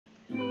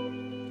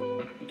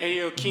Hey,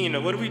 yo,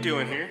 Keena, what are we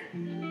doing here?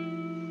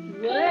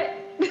 What?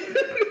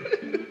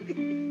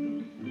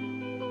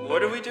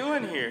 What are we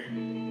doing here?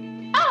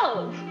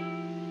 Oh,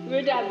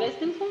 we're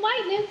divesting from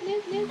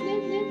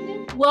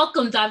whiteness.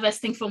 Welcome,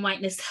 Divesting from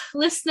Whiteness.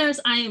 Listeners,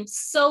 I am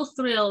so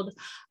thrilled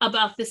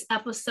about this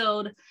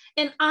episode.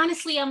 And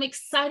honestly, I'm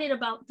excited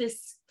about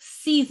this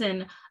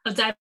season of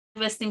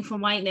Divesting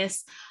from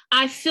Whiteness.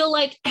 I feel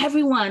like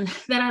everyone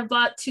that I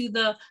brought to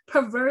the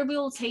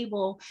proverbial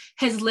table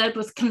has led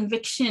with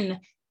conviction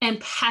and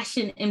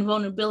passion and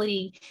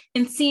vulnerability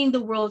in seeing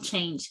the world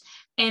change.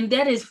 And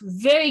that is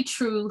very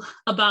true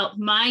about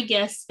my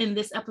guest in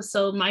this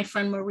episode, my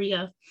friend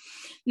Maria.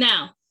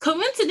 Now,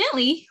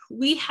 coincidentally,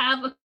 we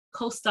have a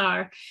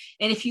co-star,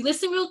 and if you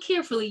listen real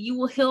carefully, you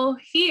will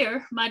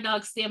hear my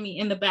dog Sammy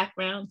in the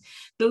background,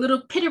 the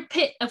little pitter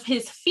pit of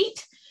his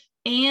feet,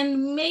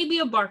 and maybe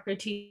a bark or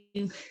two.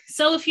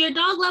 So if you're a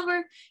dog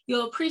lover,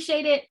 you'll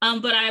appreciate it.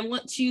 But I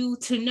want you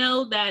to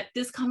know that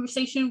this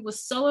conversation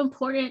was so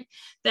important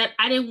that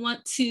I didn't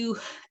want to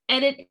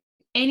edit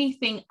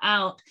anything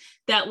out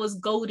that was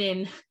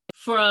golden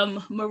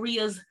from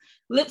Maria's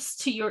lips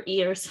to your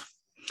ears.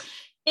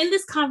 In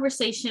this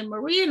conversation,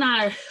 Maria and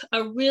I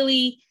are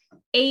really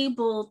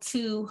able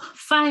to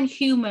find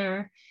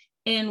humor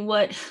in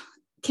what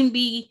can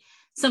be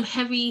some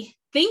heavy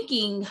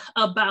thinking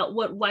about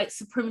what white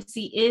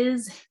supremacy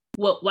is,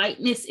 what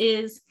whiteness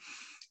is.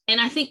 And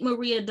I think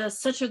Maria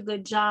does such a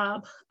good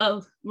job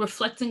of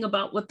reflecting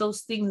about what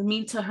those things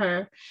mean to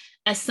her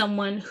as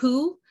someone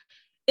who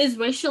is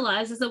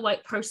racialized as a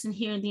white person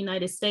here in the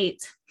United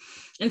States.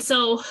 And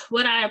so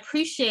what I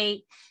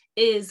appreciate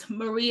is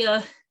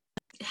Maria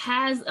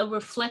has a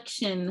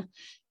reflection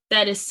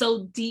that is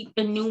so deep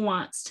and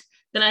nuanced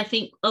that I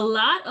think a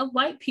lot of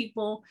white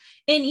people,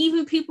 and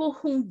even people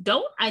who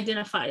don't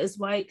identify as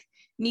white,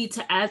 need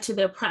to add to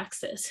their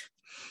praxis.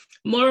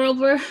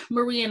 Moreover,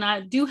 Maria and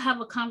I do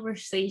have a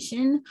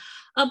conversation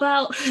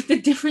about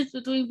the difference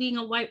between being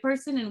a white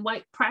person and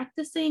white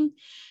practicing.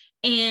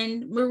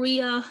 And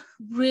Maria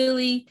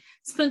really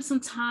spent some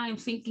time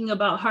thinking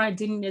about her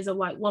identity as a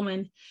white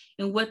woman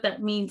and what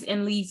that means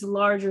in these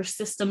larger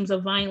systems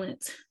of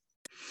violence.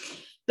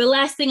 The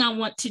last thing I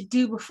want to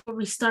do before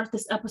we start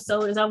this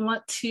episode is I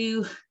want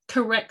to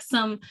correct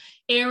some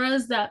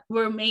errors that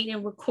were made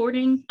in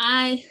recording.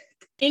 I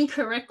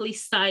incorrectly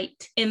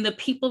cite in the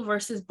People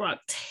versus Brock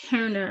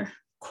Turner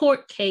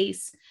court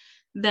case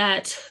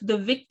that the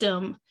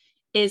victim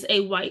is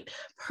a white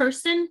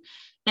person.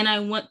 And I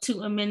want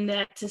to amend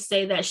that to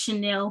say that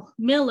Chanel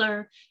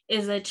Miller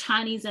is a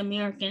Chinese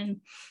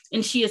American,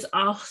 and she is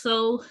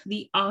also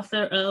the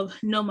author of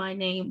Know My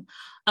Name,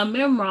 a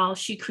memoir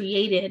she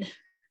created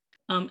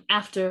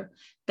after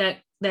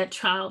that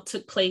trial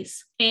took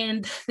place.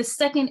 And the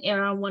second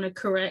error I want to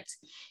correct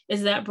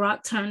is that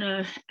Brock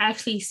Turner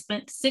actually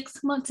spent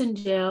 6 months in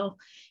jail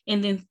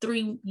and then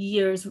 3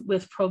 years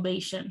with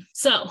probation.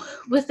 So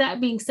with that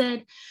being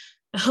said,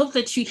 I hope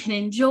that you can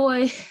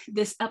enjoy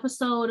this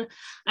episode.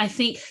 I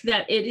think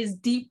that it is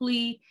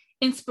deeply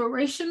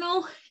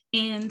inspirational.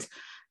 And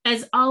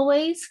as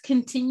always,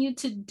 continue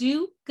to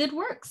do good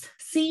works.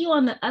 See you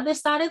on the other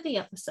side of the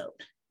episode.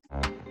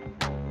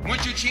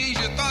 Once you change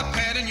your thought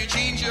pattern, you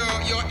change your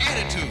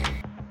attitude.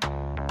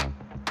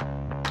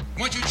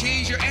 Once you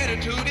change your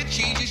attitude, it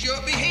changes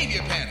your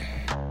behavior pattern.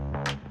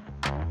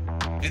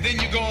 And then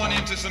you go on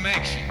into some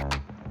action.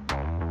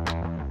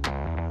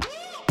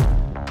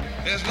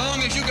 As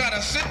long as you got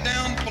a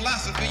sit-down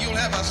philosophy, you'll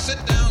have a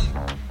sit-down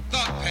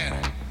thought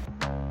pattern.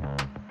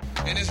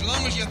 And as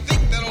long as you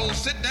think that old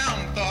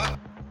sit-down thought,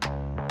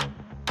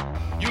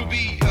 you'll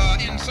be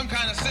in some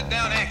kind of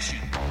sit-down action.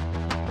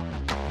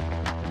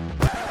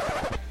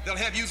 They'll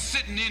have you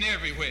sitting in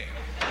everywhere.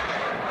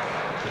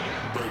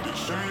 Break the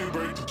chain,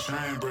 break the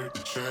chain, break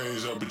the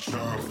chains. I've been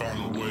trying to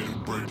find a way to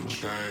break the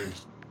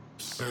chains.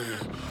 Saying,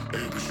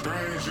 it be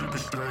strange, it be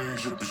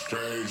strange, it be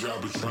strange. I've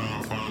been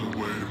trying to find a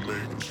way to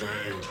make a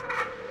change.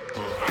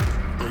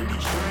 Break the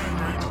chain,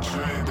 break the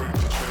chain, break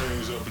the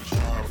chains. I've been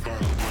trying to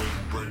find a way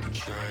to break the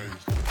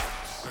chains.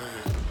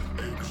 Saying,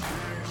 it be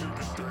strange, it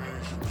be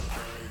strange, it be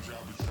strange.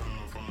 I've been trying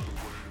to find a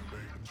way to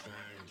make a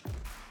change.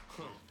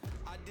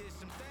 I did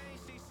some things,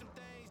 see some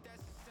things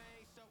that's the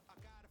same, so I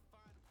gotta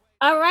find a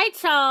way. All right,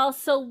 y'all.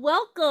 So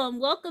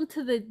welcome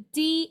to the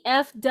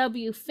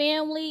DFW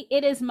family.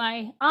 It is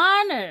my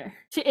honor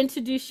to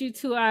introduce you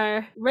to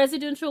our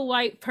residential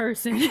white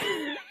person.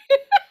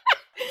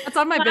 That's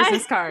on my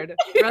business card.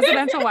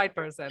 Residential white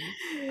person.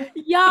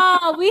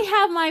 Y'all, we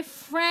have my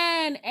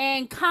friend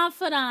and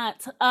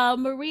confidant,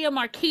 Maria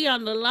Marquis,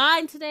 on the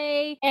line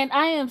today. And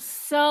I am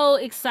so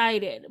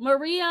excited.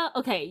 Maria,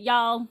 okay,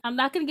 y'all, I'm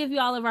not going to give you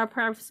all of our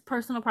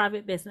personal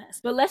private business.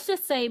 But let's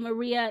just say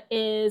Maria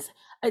is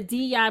a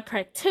DEI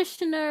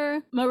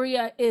practitioner.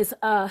 Maria is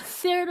a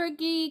theater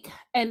geek,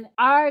 an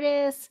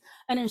artist,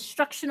 an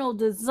instructional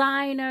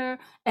designer,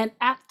 an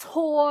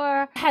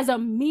actor, has a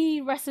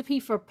mean recipe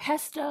for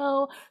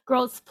pesto,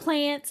 grows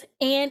plants,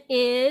 and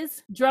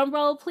is, drum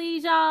roll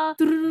please, y'all,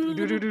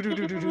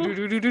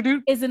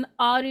 is an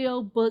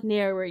audiobook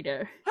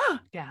narrator.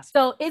 Yes.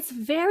 So it's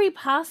very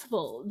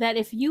possible that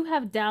if you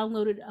have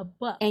downloaded a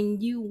book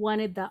and you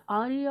wanted the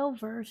audio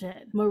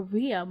version,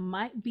 Maria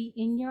might be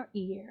in your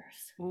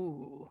ears.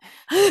 Ooh.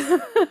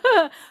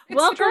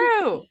 Welcome,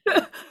 True.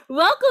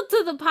 welcome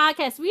to the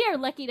podcast. We are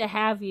lucky to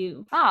have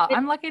you. Oh,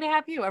 I'm lucky to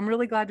have you. I'm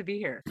really glad to be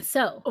here.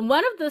 So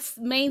one of the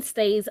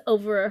mainstays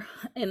over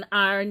in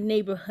our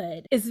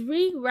neighborhood is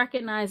we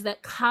recognize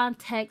that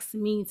context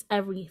means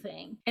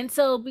everything. And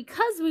so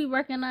because we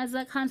recognize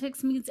that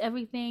context means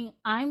everything,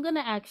 I'm going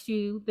to ask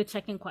you the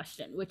check-in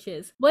question, which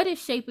is, what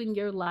is shaping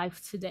your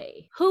life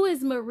today? Who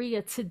is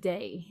Maria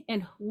today?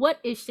 And what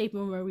is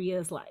shaping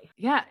Maria's life?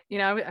 Yeah,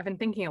 I've been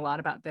thinking a lot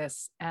about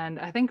this. And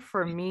I think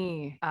for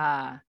me,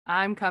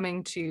 I'm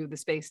coming to the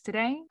space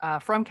today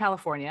from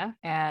California.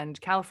 And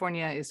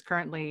California is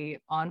currently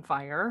on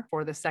fire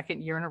for the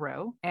second year in a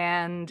row.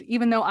 And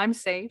even though I'm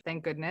safe,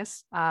 thank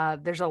goodness,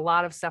 there's a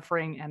lot of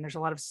suffering and there's a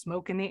lot of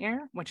smoke in the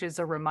air, which is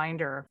a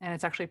reminder. And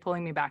it's actually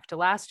pulling me back to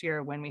last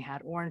year when we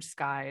had orange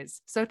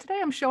skies. So today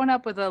I'm showing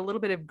up with a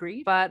little bit of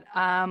grief, but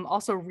I'm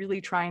also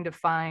really trying to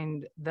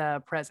find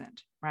the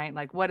present, right?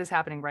 Like, what is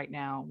happening right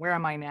now? Where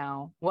am I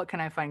now? What can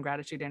I find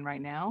gratitude in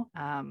right now?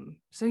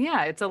 So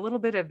yeah, it's a little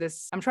bit of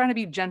this. I'm trying to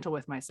be gentle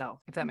with myself,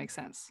 if that makes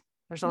sense.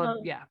 There's a lot,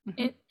 yeah.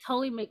 It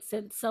totally makes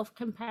sense.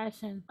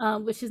 Self-compassion,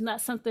 which is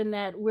not something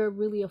that we're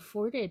really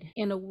afforded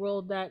in a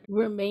world that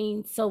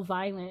remains so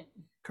violent.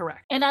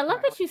 Correct. And I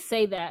love that you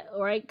say that,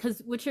 right?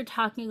 Because what you're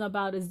talking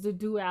about is the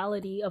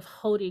duality of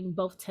holding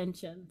both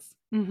tensions.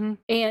 Mm-hmm.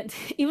 And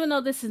even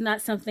though this is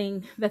not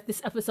something that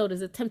this episode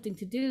is attempting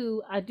to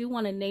do, I do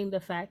want to name the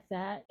fact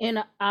that in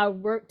our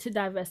work to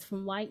divest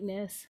from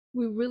whiteness,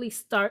 we really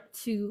start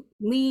to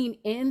lean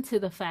into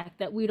the fact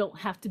that we don't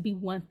have to be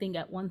one thing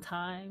at one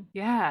time.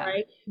 Yeah.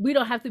 Right? We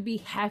don't have to be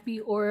happy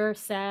or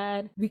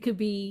sad. We could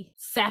be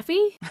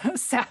sappy.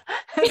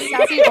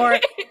 Sappy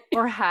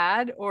or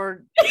had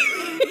or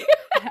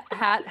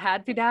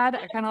hadfidad.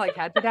 I kind of like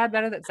hadfidad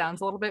better. That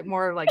sounds a little bit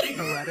more like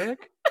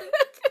poetic.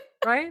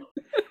 Right?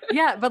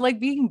 Yeah, but like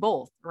being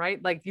both,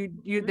 right? Like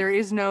you there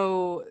is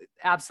no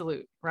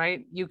absolute,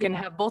 right? You can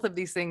have both of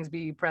these things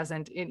be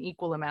present in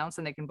equal amounts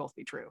and they can both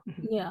be true.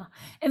 Yeah.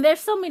 And there's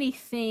so many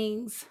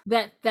things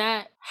that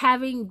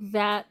having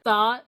that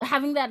thought,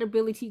 having that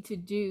ability to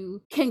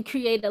do can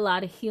create a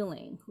lot of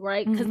healing,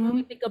 right? Because when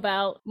we think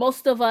about,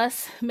 most of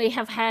us may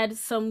have had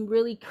some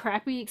really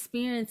crappy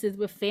experiences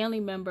with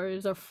family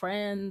members or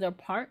friends or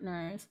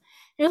partners.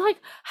 You're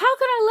like, how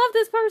could I love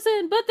this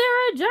person? But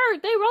they're a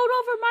jerk. They rode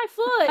over my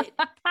foot.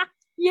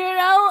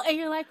 And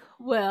you're like,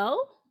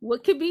 well,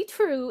 what could be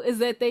true is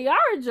that they are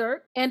a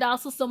jerk and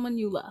also someone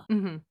you love.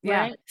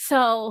 Yeah. Right?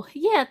 So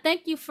yeah,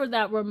 thank you for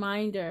that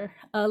reminder.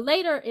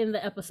 Later in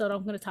the episode,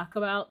 I'm going to talk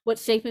about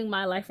what's shaping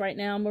my life right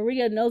now.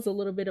 Maria knows a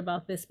little bit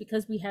about this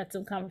because we had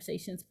some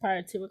conversations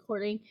prior to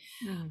recording.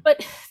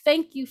 But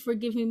thank you for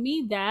giving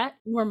me that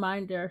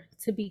reminder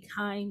to be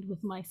kind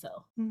with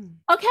myself.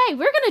 Okay,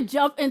 we're going to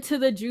jump into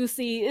the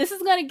juicy. This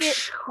is going to get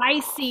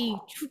spicy.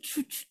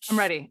 I'm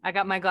ready. I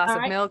got my glass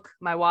of milk,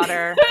 my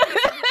water,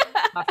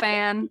 my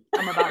fan.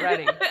 I'm about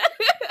ready.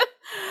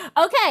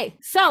 Okay,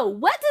 so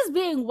what does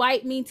being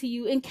white mean to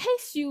you? In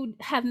case you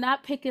have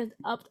not picked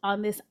up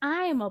on this,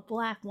 I am a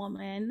Black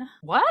woman.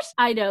 What?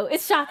 I know, it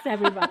shocks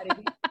everybody.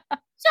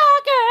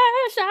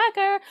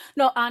 Shocker.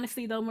 No,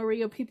 honestly though,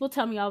 Maria, people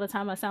tell me all the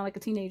time I sound like a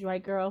teenage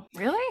white girl.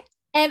 Really?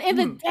 And in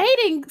the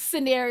dating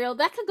scenario,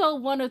 that could go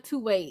one or two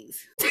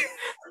ways.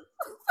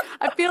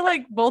 I feel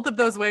like both of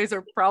those ways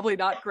are probably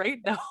not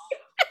great though.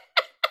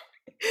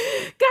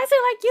 Guys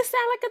are like, you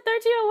sound like a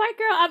 13-year-old white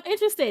girl. I'm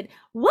interested.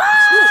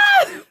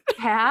 What?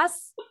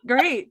 Pass.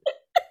 Great.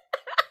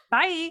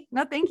 Bye.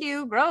 No, thank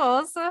you.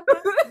 Gross.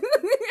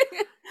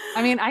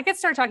 I mean, I could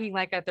start talking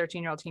like a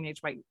 13-year-old teenage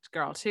white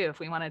girl too, if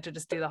we wanted to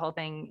just do the whole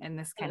thing in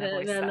this kind of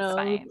voice. That's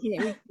fine.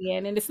 Yeah,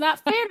 and it's not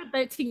fair to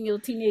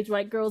 13-year-old teenage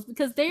white girls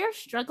because they are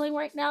struggling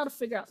right now to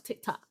figure out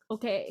TikTok.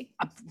 Okay.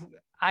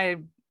 I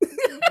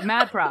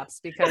mad props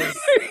because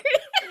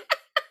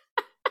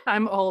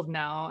I'm old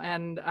now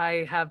and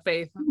I have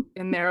faith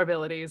in their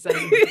abilities and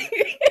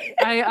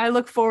I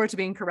look forward to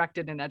being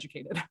corrected and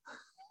educated.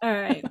 All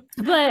right.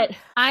 But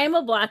I am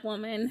a Black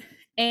woman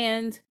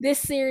and this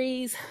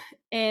series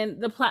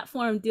and the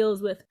platform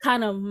deals with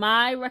kind of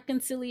my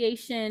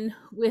reconciliation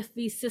with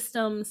these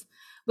systems,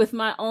 with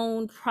my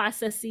own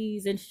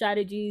processes and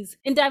strategies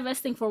in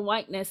divesting from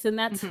whiteness. And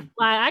that's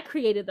why I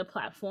created the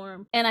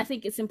platform. And I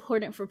think it's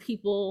important for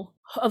people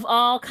of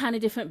all kind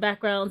of different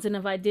backgrounds and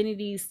of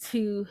identities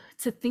to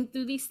think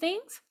through these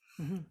things.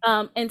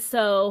 And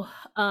so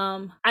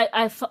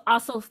I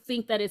also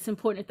think that it's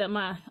important that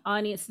my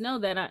audience know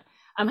that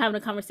I'm having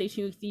a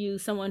conversation with you,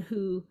 someone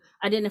who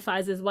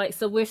identifies as white.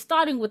 So we're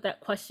starting with that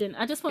question.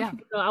 I just want Yeah.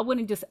 people to know I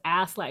wouldn't just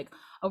ask like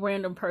a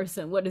random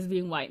person, what does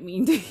being white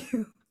mean to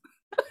you?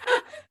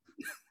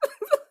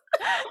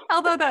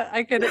 Although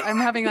I'm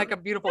having like a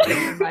beautiful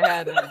picture in my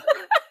head, and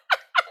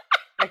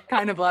I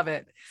kind of love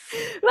it.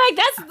 Like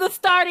that's the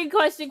starting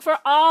question for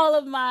all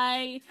of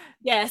my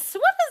guests.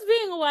 What does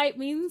being white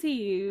mean to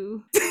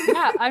you?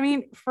 Yeah, I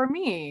mean, for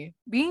me,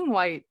 being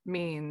white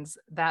means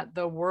that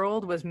the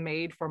world was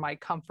made for my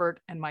comfort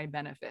and my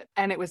benefit.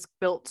 And it was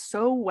built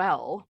so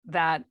well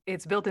that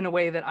it's built in a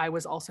way that I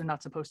was also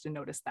not supposed to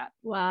notice that.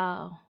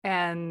 Wow.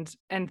 And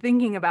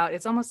thinking about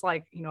it's almost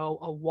like, you know,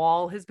 a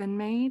wall has been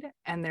made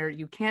and there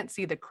you can't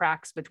see the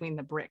cracks between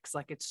the bricks.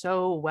 Like it's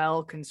so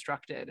well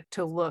constructed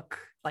to look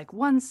like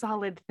one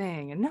solid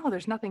thing. And no,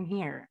 there's nothing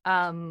here.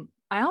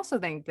 I also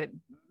think that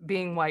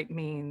being white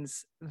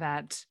means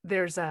that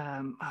there's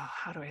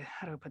how do I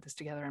put this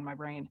together in my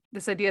brain?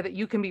 This idea that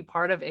you can be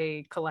part of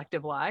a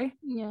collective lie,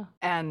 Yeah.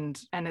 and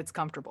it's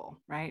comfortable,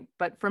 right?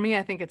 But for me,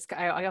 I think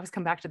I always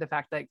come back to the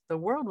fact that the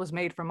world was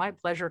made for my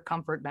pleasure,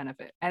 comfort,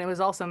 benefit, and it was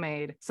also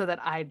made so that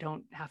I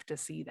don't have to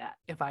see that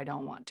if I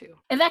don't want to.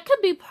 And that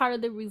could be part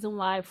of the reason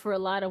why for a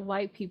lot of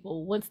white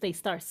people, once they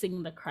start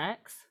seeing the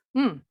cracks,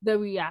 the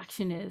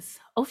reaction is,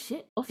 oh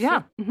shit,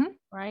 Yeah. Mm-hmm.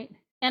 right?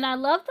 And I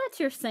love that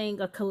you're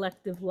saying a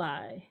collective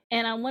lie.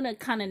 And I want to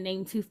kind of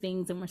name two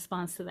things in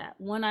response to that.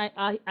 One,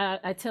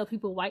 I tell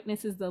people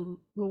whiteness is the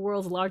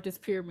world's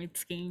largest pyramid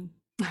scheme.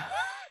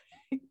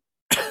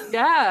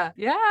 Yeah.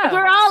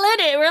 We're all in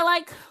it. We're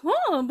like,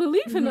 oh,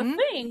 believe in the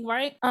thing,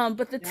 right?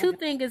 But the two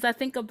thing is I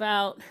think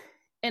about,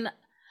 and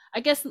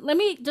I guess let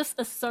me just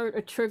assert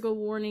a trigger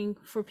warning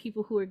for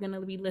people who are going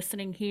to be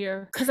listening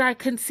here, because I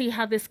can see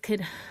how this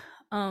could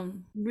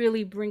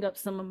really bring up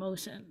some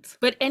emotions.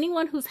 But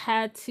anyone who's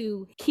had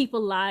to keep a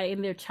lie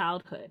in their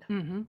childhood,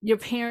 your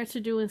parents are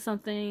doing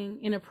something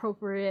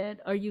inappropriate,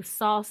 or you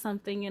saw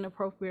something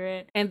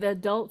inappropriate, and the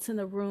adults in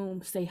the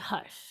room say,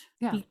 hush,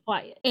 be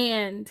quiet.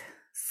 And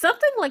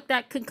something like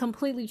that could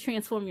completely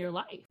transform your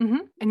life.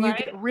 And you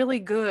get really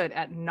good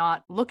at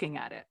not looking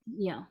at it.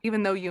 Yeah.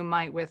 Even though you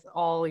might, with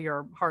all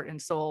your heart and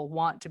soul,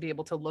 want to be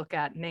able to look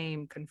at,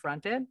 name,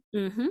 confront it.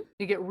 You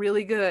get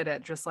really good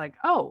at just like,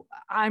 oh,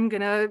 I'm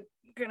gonna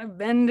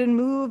bend and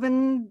move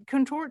and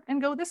contort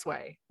and go this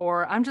way,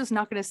 or I'm just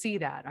not going to see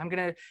that. I'm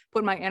going to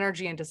put my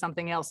energy into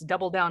something else,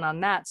 double down on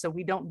that, so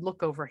we don't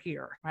look over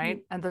here,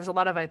 right? And there's a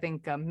lot of, I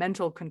think,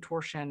 mental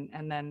contortion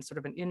and then sort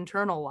of an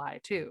internal lie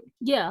too.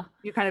 Yeah,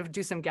 you kind of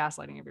do some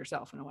gaslighting of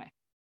yourself in a way.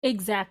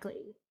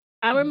 Exactly.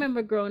 I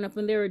remember growing up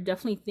and there were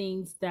definitely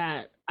things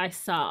that I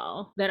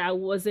saw that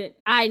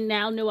I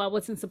now knew I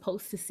wasn't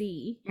supposed to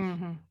see.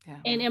 And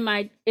in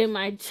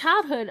my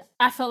childhood,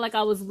 I felt like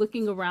I was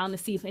looking around to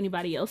see if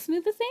anybody else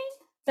knew the thing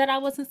that I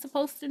wasn't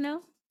supposed to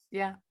know.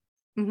 Yeah.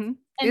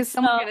 Is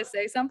someone going to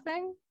say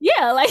something?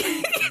 Yeah, like,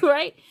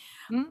 right?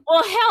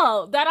 Well,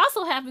 hell, that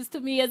also happens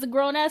to me as a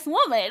grown-ass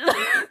woman.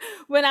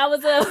 when I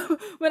was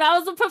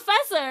a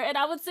professor and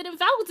I would sit in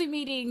faculty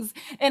meetings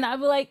and I'd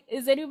be like,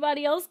 is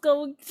anybody else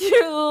going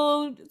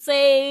to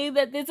say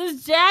that this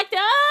is jacked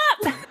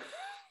up?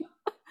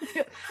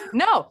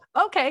 No.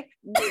 Okay.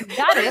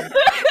 Got it.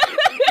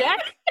 Jack,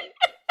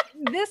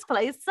 this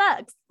place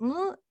sucks.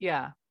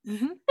 Yeah. So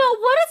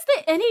what is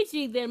the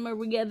energy then,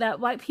 Maria, that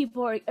white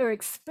people are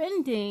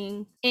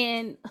expending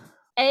in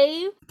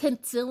A,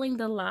 concealing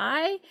the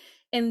lie,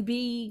 and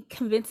B,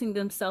 convincing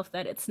themselves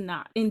that it's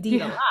not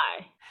indeed a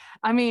lie?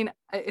 I mean,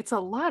 it's a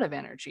lot of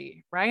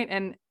energy, right?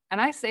 And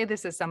I say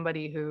this as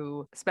somebody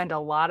who spent a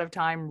lot of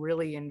time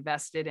really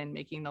invested in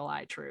making the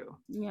lie true.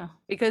 Yeah.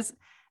 Because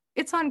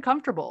it's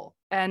uncomfortable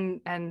and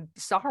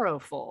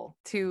sorrowful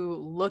to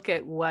look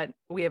at what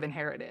we have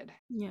inherited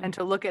and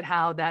to look at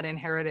how that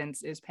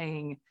inheritance is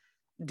paying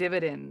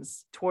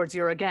dividends towards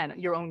your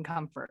own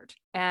comfort.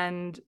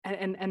 And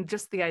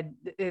just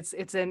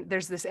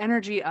there's this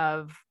energy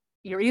of,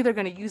 you're either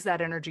going to use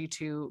that energy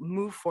to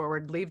move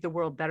forward, leave the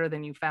world better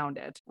than you found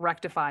it,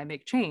 rectify,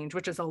 make change,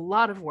 which is a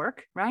lot of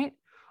work, right?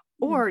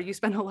 Or you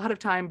spend a lot of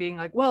time being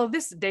like, well,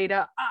 this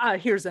data,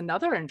 here's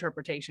another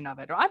interpretation of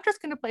it. Or I'm just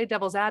going to play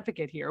devil's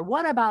advocate here.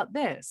 What about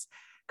this?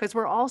 Because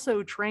we're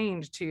also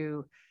trained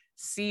to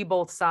see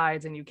both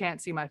sides, and you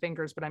can't see my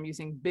fingers, but I'm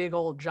using big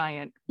old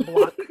giant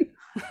block.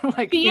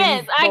 Like,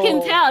 yes, I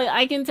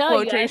can tell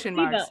quotation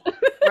marks,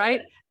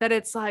 right? That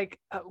it's like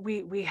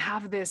we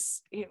have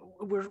this,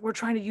 we're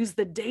trying to use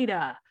the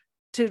data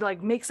to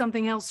like make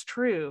something else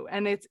true,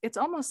 and it's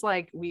almost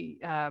like we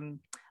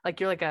like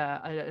you're like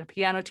a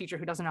piano teacher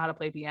who doesn't know how to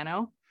play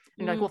piano,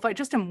 and you're like, well, if I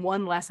just am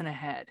one lesson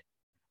ahead,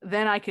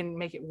 then I can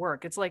make it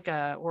work. It's like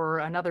or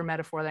another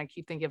metaphor that I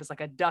keep thinking of is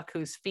like a duck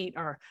whose feet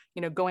are,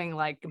 going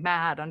like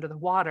mad under the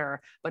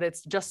water, but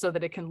it's just so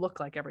that it can look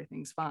like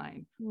everything's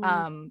fine.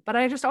 But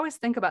I just always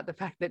think about the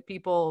fact that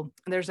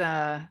there's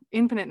a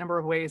infinite number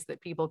of ways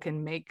that people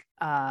can make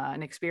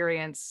an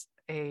experience,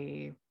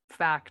 a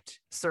fact,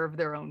 serve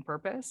their own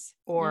purpose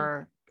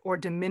or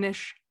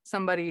diminish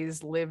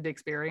somebody's lived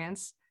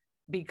experience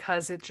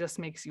because it just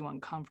makes you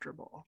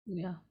uncomfortable.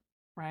 Yeah.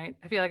 right?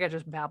 I feel like I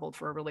just babbled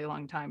for a really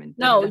long time and didn't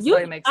No,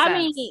 necessarily make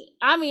sense.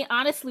 I mean,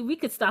 honestly, we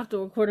could stop the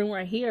recording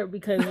right here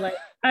because like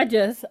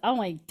I'm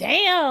like,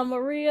 damn,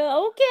 Maria,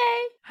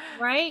 okay.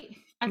 Right?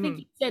 I think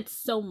you said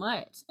so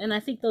much. And I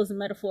think those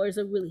metaphors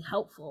are really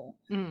helpful.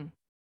 Mm.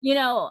 You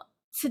know,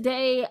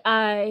 today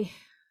I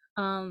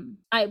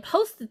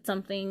posted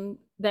something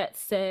that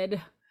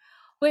said,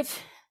 which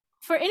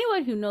for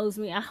anyone who knows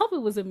me, I hope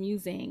it was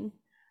amusing.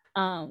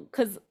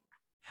 Because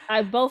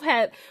I both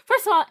had,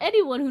 first of all,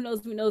 anyone who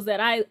knows me knows that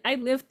I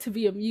live to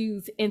be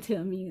amused and to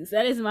amuse.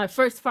 That is my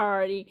first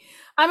priority.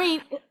 I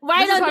mean,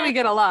 right. This is why we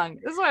get along.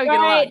 This is why we get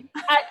along.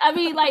 I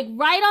mean, like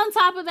right on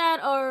top of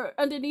that or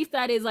underneath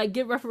that is like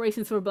give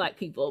reparations for Black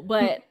people.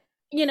 But,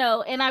 you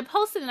know, and I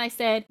posted and I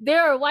said,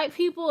 there are white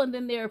people and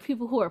then there are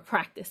people who are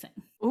practicing.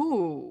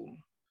 Ooh.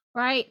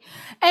 Right.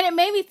 And it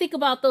made me think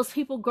about those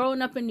people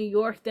growing up in New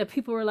York that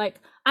people were like,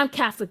 I'm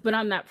Catholic, but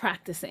I'm not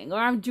practicing, or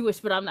I'm Jewish,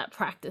 but I'm not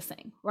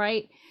practicing.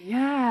 Right.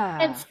 Yeah.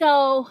 And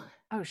so.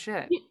 Oh,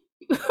 shit.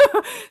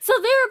 So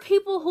there are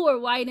people who are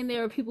white and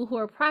there are people who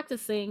are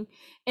practicing.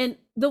 And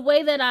the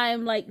way that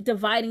I'm like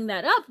dividing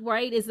that up,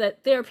 right, is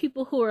that there are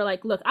people who are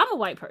like, look, I'm a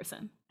white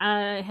person.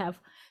 I have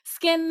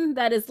skin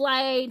that is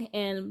light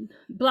and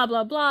blah,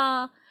 blah,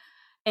 blah.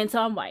 And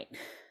so I'm white.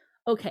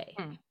 Okay.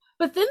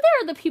 But then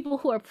there are the people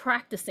who are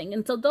practicing.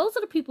 And so those are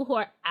the people who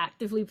are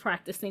actively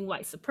practicing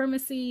white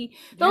supremacy.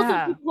 Those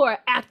are the people who are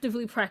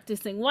actively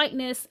practicing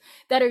whiteness,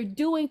 that are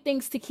doing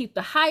things to keep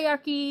the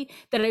hierarchy,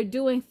 that are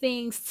doing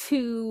things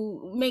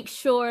to make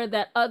sure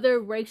that other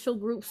racial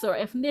groups or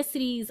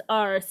ethnicities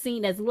are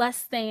seen as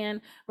less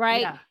than,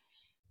 right? Yeah.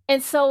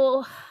 And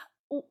so,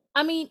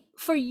 I mean,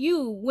 for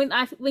you,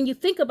 when you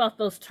think about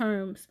those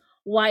terms,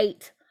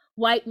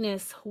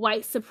 whiteness,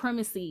 white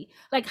supremacy,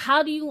 like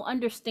how do you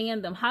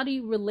understand them? How do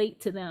you relate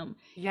to them?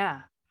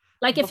 Yeah.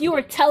 Like if you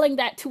were telling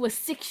that to a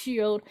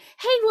 6-year-old,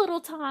 hey,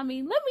 little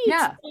Tommy, let me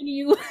explain to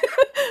you.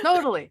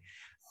 Totally.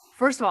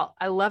 First of all,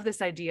 I love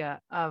this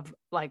idea of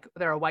like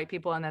there are white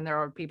people and then there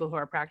are people who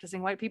are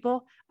practicing white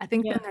people. I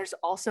think then there's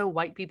also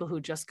white people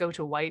who just go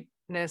to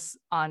whiteness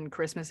on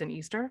Christmas and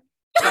Easter.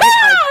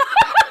 Right?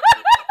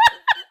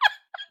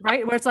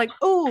 Right? Where it's like,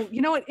 oh,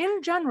 you know what?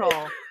 In general,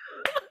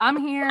 I'm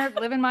here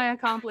living my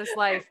accomplice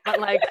life, but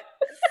like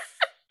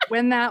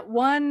when that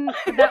one,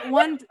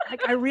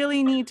 like I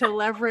really need to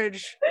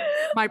leverage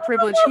my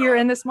privilege here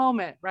in this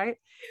moment, right?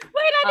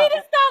 Wait, I need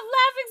to stop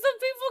laughing so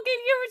people can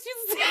hear what you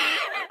said.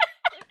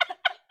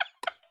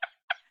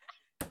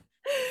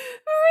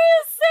 Maria,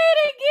 say it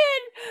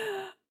again.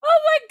 Oh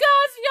my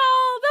gosh,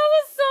 y'all, that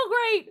was so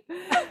great.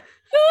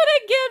 Do it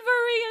again,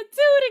 Maria.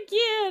 Do it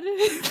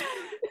again.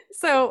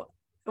 So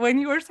when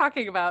you were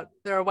talking about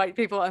there are white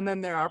people and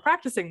then there are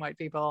practicing white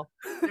people,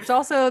 there's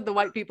also the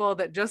white people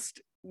that just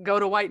go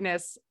to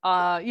whiteness,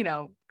 you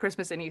know,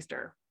 Christmas and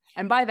Easter.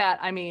 And by that,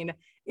 I mean,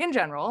 in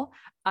general,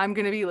 I'm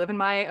going to be living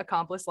my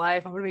accomplice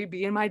life. I'm going to be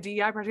being my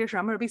DEI practitioner.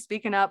 I'm going to be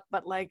speaking up.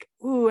 But like,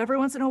 ooh, every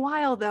once in a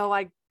while, though,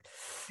 I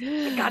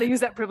got to use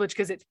that privilege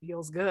because it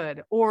feels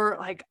good. Or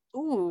like,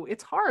 ooh,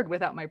 it's hard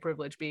without my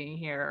privilege being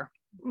here.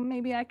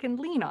 Maybe I can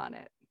lean on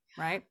it.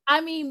 Right.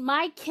 I mean,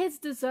 my kids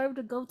deserve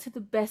to go to the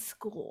best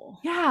school.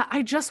 Yeah.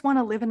 I just want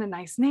to live in a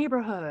nice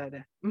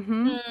neighborhood.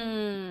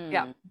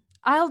 Yeah.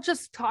 I'll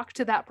just talk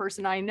to that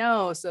person I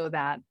know so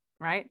that,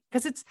 right.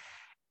 Because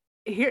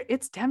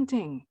it's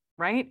tempting,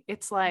 right?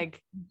 It's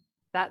like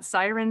that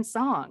siren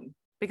song,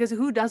 because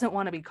who doesn't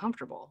want to be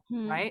comfortable,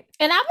 right?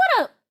 And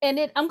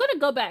I'm going to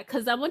go back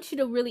because I want you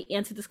to really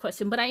answer this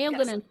question, but I am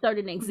going to insert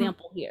an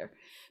example here,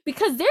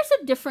 because there's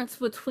a difference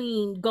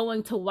between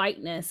going to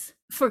whiteness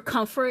for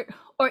comfort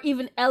or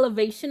even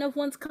elevation of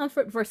one's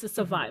comfort versus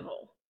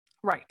survival.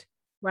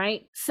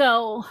 Right.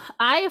 So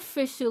I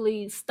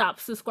officially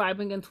stopped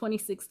subscribing in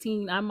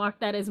 2016. I marked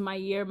that as my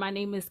year. My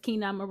name is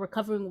Keena. I'm a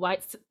recovering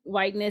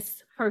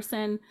whiteness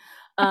person.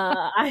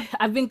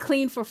 I've been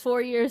clean for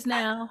 4 years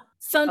now.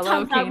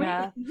 Sometimes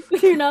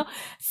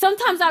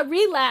sometimes I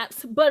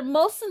relapse, but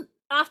most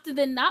often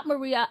than not,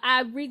 Maria,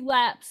 I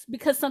relapse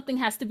because something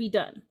has to be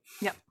done.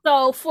 Yep.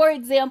 So for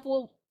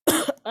example,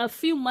 a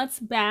few months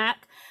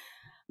back,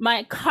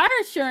 my car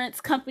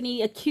insurance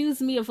company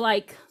accused me of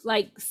like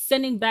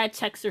sending bad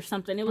checks or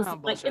something. It was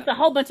it's a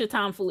whole bunch of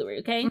tomfoolery.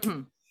 Okay.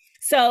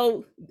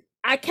 So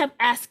I kept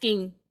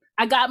asking,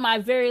 I got my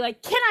very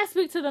can I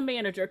speak to the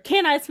manager?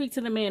 Can I speak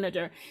to the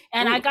manager?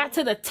 And I got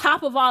to the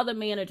top of all the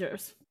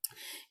managers.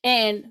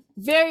 And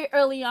very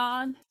early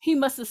on, he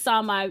must have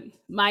saw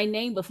my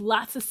name with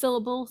lots of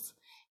syllables.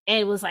 And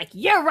it was like,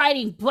 you're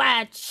writing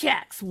bad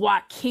checks,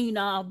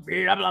 Joaquina,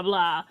 blah, blah,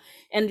 blah.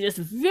 And just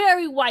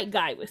very white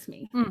guy with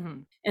me.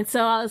 And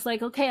so I was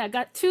like, okay, I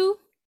got 2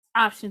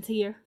 options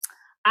here.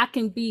 I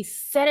can be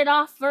set it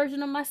off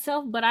version of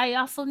myself, but I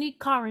also need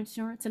car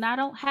insurance and I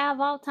don't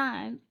have all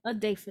time a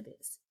day for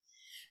this.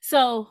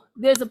 So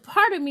there's a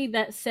part of me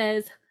that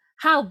says,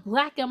 how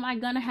Black am I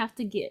going to have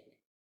to get?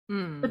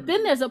 But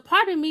then there's a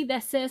part of me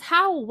that says,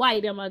 how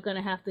white am I going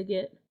to have to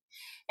get?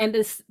 And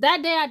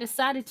that day I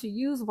decided to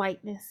use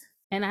whiteness.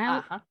 And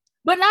I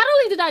But not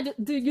only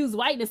did I use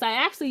whiteness, I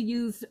actually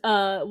used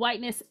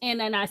whiteness, and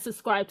then I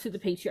subscribed to the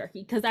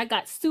patriarchy because I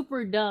got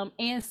super dumb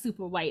and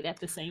super white at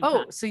the same time.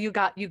 Oh, so you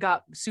got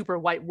super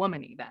white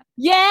womany then?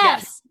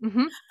 Yes.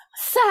 Mm-hmm.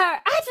 Sir,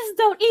 I just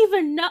don't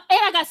even know. And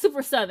I got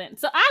super southern.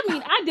 So I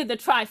mean, I did the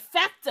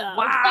trifecta.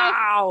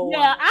 Wow. Okay?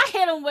 Yeah, I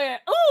hit them where,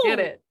 ooh. Get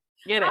it.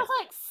 I was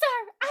like, sir,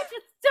 I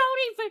just don't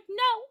even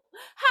know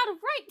how to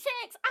write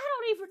checks. I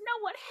don't even know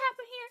what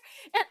happened here.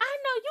 And I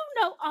know you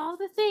know all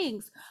the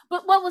things.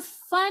 But what was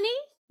funny,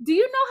 do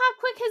you know how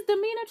quick his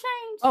demeanor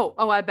changed?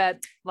 Oh, I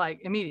bet,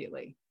 like,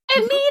 immediately.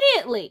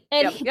 Immediately.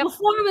 And Yep.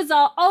 before it was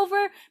all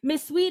over,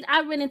 Miss Sweet,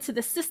 I went into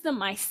the system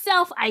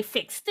myself. I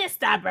fixed this,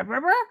 that, blah, blah,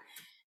 blah.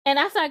 And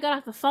after I got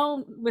off the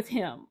phone with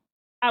him,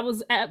 I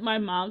was at my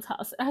mom's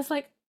house. I was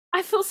like,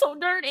 I feel so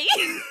dirty.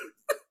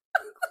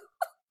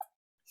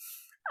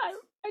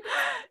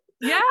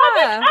 Yeah.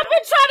 I've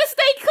been trying to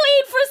stay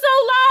clean for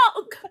so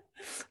long.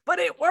 But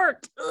it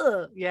worked.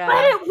 Ugh. Yeah.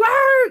 But it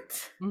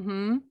worked.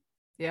 Mm-hmm.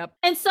 Yep.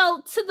 And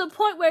so to the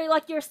point where,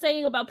 like you're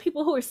saying about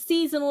people who are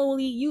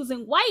seasonally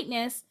using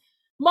whiteness,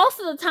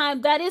 most of the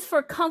time that is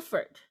for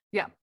comfort.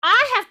 Yeah.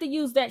 I have to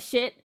use that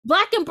shit.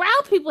 Black and brown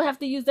people have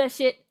to use that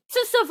shit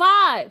to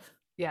survive.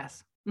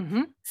 Yes.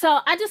 Mm-hmm. So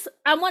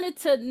I wanted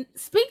to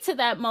speak to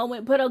that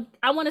moment, but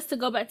I want us to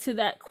go back to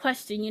that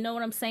question. You know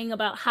what I'm saying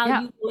about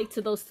how you relate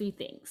to those three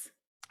things?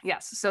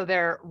 Yes. So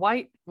they're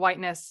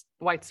whiteness,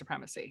 white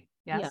supremacy.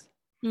 Yes.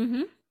 Yeah.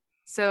 Mm-hmm.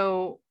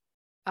 So,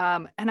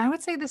 and I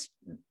would say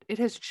it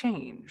has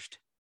changed.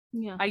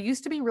 Yeah. I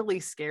used to be really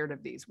scared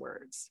of these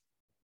words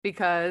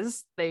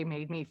because they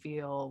made me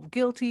feel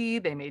guilty.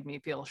 They made me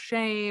feel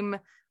shame,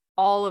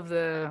 all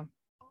the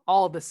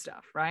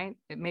stuff, right?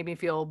 It made me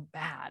feel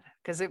bad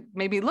because it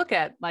made me look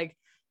at, like,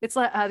 it's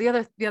like the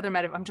other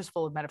metaphor. I'm just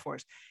full of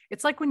metaphors.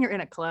 It's like when you're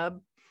in a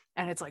club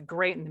and it's like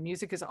great and the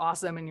music is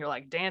awesome and you're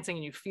like dancing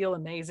and you feel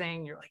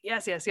amazing. You're like,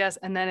 yes, yes, yes.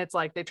 And then it's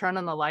like they turn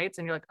on the lights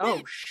and you're like,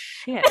 oh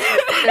shit.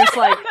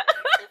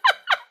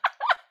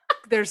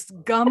 There's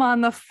gum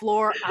on the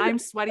floor. I'm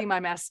sweaty. My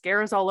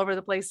mascara's all over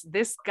the place.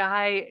 This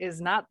guy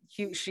is not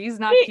cute. She's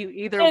not cute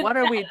either. What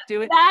are we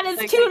doing? Not as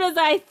cute as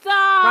I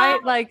thought.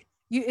 Right? Like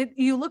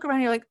you look around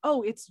and you're like,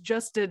 oh, it's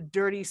just a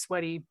dirty,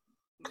 sweaty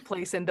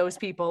place. And those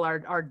people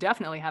are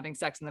definitely having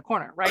sex in the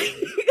corner. Right.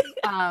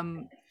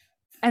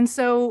 And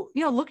so,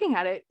 looking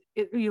at it,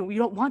 you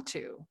don't want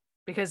to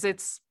because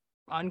it's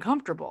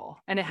uncomfortable.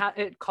 And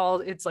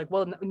it's like,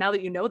 well, now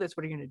that you know this,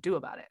 what are you going to do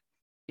about it?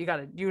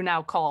 You're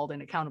now called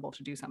and accountable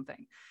to do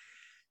something.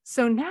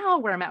 So now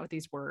where I'm at with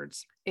these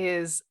words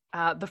is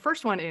the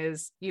first one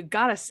is you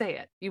got to say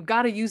it. You've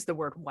got to use the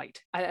word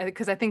white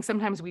because I think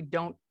sometimes we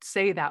don't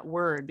say that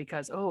word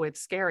because, oh, it's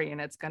scary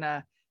and it's going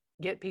to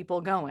get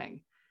people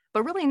going.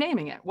 But really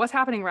naming it. What's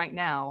happening right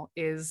now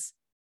is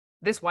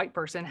this white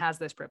person has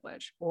this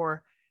privilege,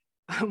 or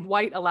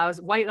white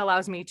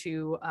allows me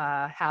to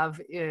have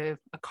a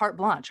carte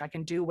blanche. I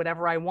can do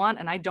whatever I want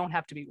and I don't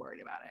have to be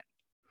worried about it.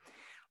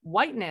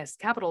 Whiteness,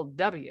 capital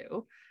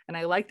W, and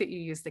I like that you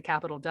use the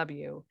capital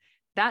W,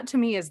 that to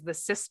me is the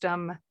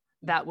system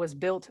that was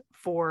built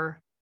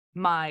for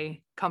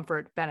my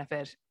comfort,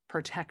 benefit,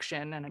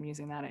 protection, and I'm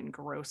using that in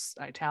gross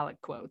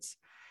italic quotes.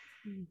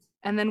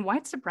 And then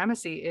white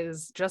supremacy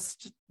is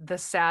just the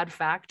sad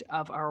fact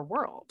of our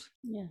world.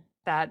 Yeah.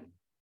 That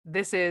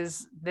this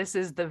is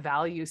the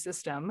value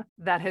system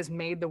that has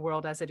made the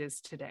world as it is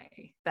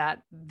today.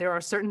 That there are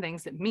certain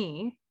things that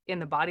me, in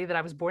the body that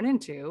I was born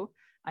into,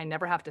 I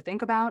never have to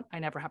think about, I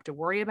never have to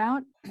worry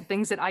about,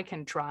 things that I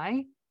can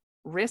try,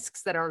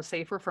 risks that are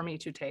safer for me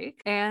to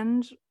take,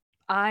 and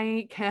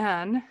I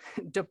can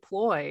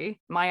deploy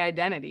my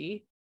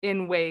identity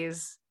in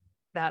ways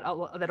that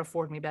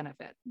afford me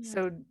benefit. Yeah.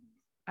 So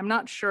I'm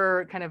not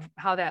sure kind of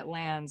how that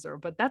lands,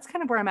 but that's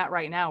kind of where I'm at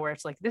right now, where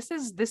it's like, this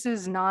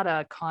is not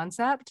a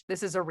concept,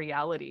 this is a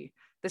reality.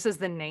 This is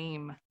the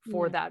name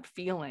for that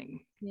feeling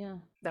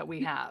that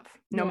we have,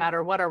 no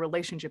matter what our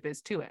relationship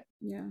is to it.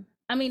 Yeah.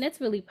 I mean,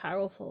 it's really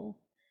powerful.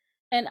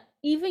 And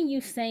even you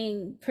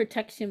saying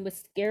protection with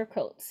scare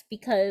quotes,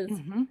 because,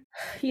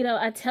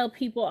 I tell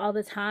people all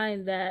the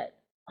time that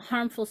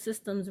harmful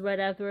systems,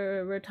 whether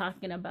we're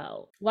talking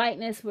about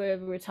whiteness,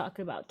 whether we're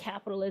talking about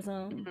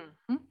capitalism,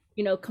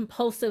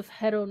 compulsive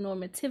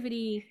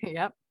heteronormativity,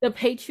 the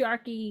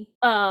patriarchy,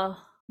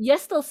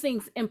 yes, those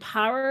things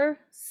empower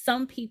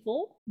some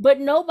people, but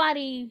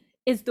nobody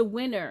is the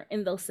winner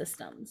in those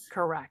systems.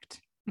 Correct.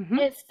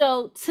 And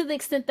so to the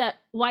extent that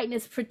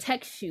whiteness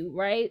protects you,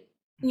 right?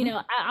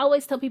 I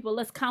always tell people,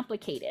 let's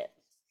complicate it.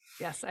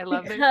 Yes, I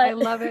love it. I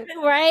love it.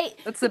 Right?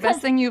 That's the best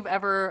thing you've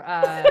ever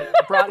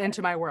brought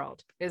into my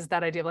world, is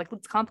that idea of like,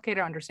 let's complicate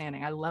our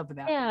understanding. I love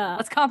that. Yeah.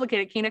 Let's complicate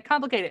it, Kina.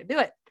 Complicate it. Do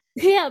it.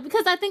 Yeah,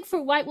 because I think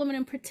for white women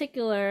in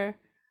particular,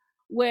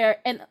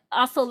 and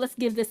also let's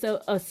give this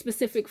a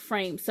specific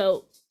frame.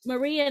 So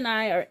Maria and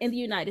I are in the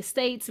United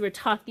States. We're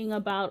talking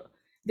about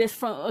this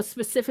from a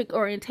specific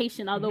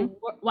orientation, although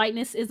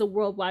whiteness is a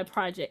worldwide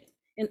project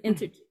and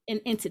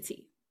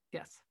entity.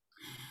 Yes.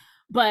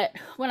 But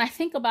when I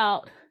think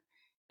about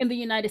in the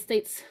United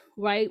States,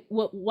 right,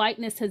 what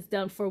whiteness has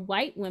done for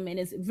white women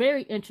is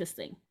very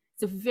interesting.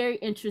 It's a very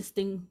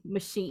interesting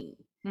machine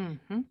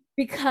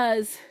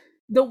because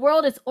the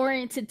world is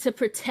oriented to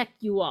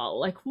protect you all,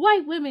 like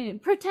white women,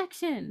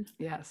 protection.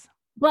 Yes.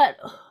 But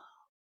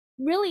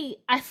really,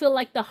 I feel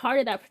like the heart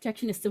of that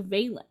protection is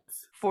surveillance.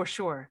 For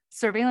sure.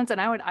 Surveillance. And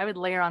I would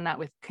layer on that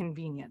with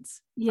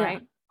convenience,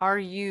 right? Are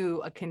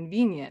you a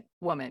convenient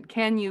woman?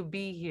 Can you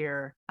be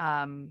here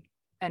and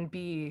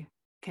be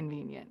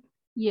convenient?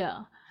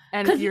 Yeah.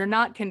 And if you're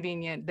not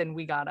convenient, then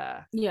we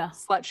gotta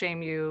slut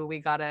shame you. We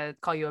gotta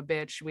call you a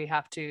bitch. We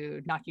have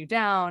to knock you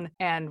down,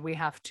 and we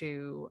have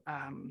to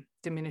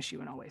diminish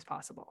you in all ways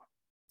possible.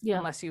 Yeah.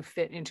 Unless you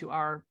fit into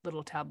our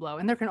little tableau,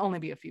 and there can only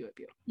be a few of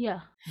you. Yeah.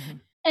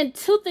 And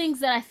two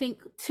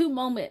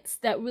moments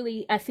that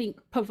really, I think,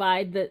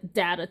 provide the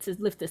data to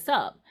lift this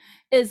up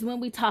is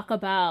when we talk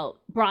about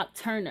Brock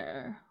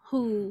Turner,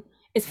 who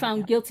is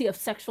found guilty of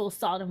sexual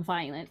assault and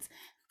violence.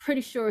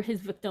 Pretty sure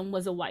his victim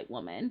was a white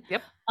woman.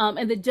 Yep.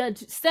 And the judge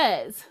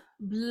says,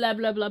 blah,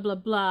 blah, blah, blah,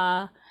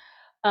 blah,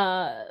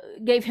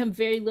 gave him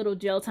very little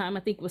jail time.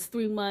 I think it was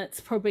 3 months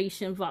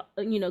probation,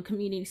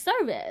 community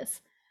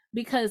service,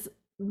 because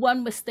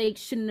one mistake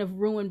shouldn't have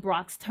ruined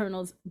Brock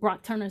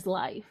Turner's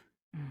life.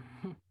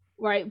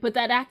 Right. But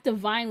that act of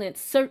violence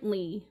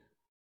certainly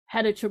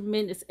had a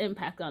tremendous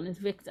impact on his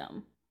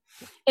victim.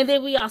 And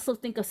then we also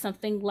think of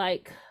something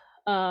like,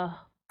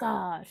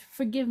 gosh,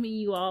 forgive me,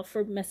 you all,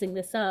 for messing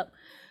this up,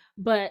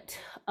 but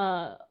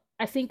I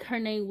think her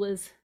name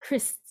was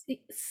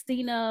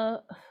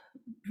Christina.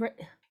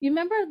 You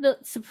remember the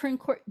Supreme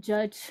Court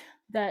judge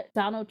that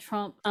Donald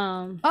Trump?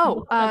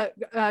 Blasey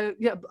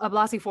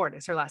Ford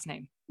is her last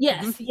name.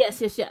 Yes,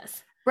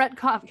 yes. Brett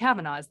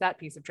Kavanaugh is that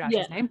piece of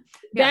trash's name.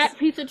 Yes. That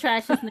piece of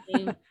trash's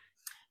name.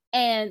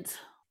 And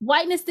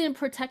whiteness didn't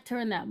protect her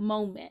in that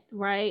moment,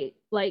 right?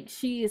 Like,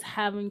 she is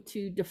having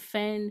to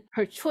defend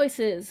her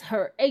choices,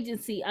 her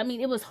agency. I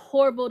mean, it was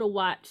horrible to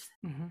watch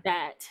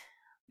that.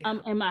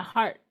 And my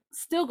heart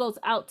still goes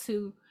out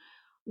to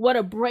what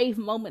a brave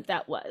moment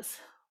that was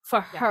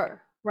for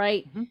her,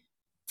 right?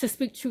 To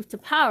speak truth to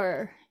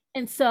power.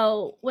 And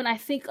so when I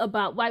think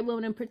about white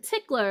women in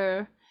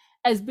particular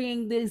as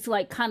being these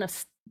like kind of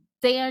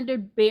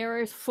standard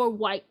bearers for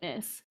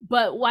whiteness,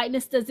 but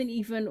whiteness doesn't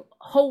even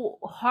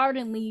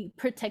wholeheartedly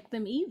protect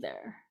them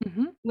either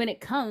when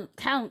it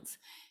counts.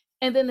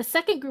 And then the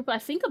second group I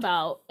think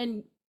about,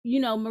 and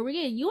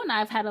Maria, you and I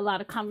have had a lot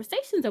of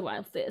conversations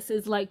about this,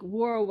 is like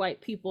rural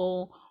white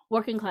people,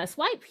 working class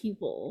white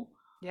people,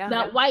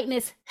 that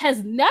whiteness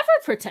has never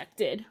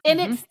protected, and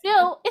it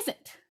still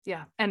isn't.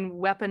 Yeah, and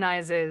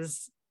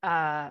weaponizes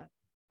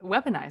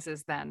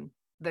then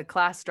the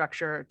class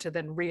structure to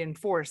then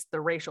reinforce the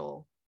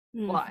racial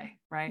lie,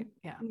 right?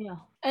 Yeah.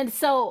 And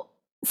so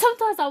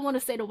sometimes I want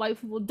to say to white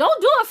people,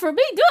 don't do it for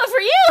me, do it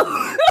for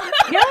you.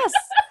 Yes.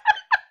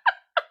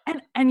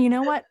 And you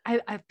know what?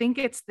 I think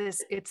it's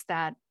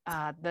that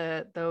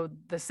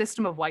the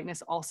system of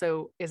whiteness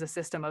also is a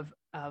system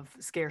of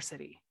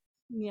scarcity.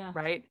 Yeah.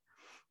 Right?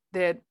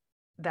 That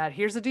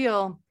here's the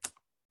deal.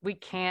 We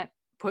can't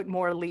put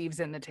more leaves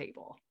in the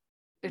table.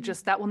 It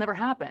just, that will never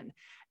happen.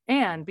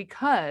 And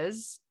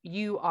because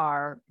you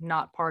are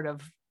not part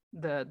of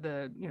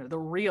the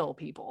real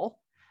people,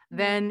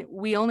 then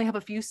we only have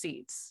a few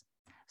seats.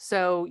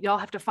 So y'all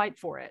have to fight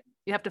for it.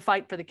 You have to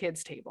fight for the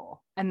kids'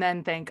 table and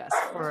then thank us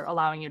for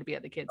allowing you to be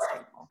at the kids'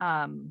 table.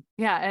 And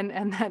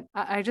that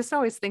I just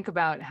always think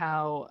about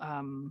how,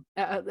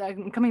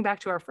 coming back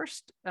to our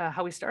first,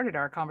 how we started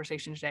our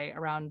conversation today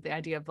around the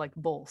idea of like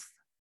both,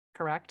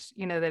 correct?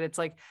 That it's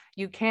like,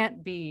 you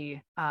can't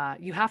be,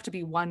 you have to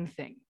be one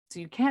thing. So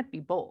you can't be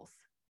both.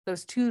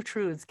 Those two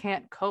truths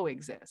can't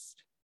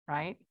coexist,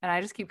 right? And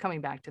I just keep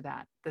coming back to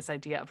that, this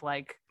idea of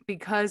like,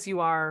 because you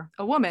are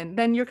a woman,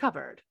 then you're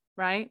covered,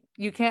 right?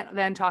 You can't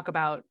then talk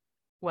about,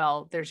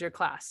 well, there's your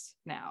class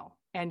now.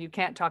 And you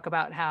can't talk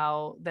about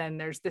how then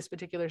there's this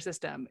particular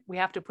system. We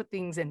have to put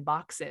things in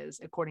boxes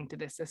according to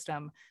this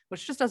system,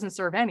 which just doesn't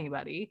serve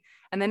anybody.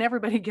 And then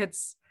everybody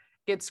gets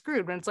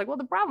screwed when it's like, well,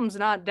 the problem's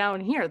not down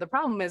here. The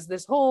problem is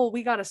this whole,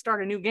 we got to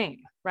start a new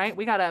game, right?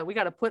 We got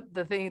to put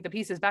the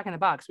pieces back in the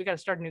box. We got to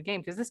start a new game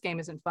because this game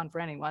isn't fun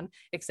for anyone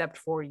except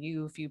for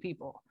you few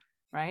people,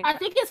 right? I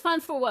think it's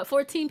fun for what,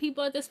 14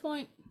 people at this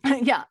point?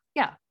 Yeah.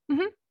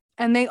 Mm-hmm.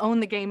 And they own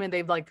the game and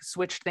they've like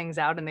switched things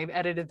out and they've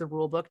edited the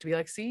rule book to be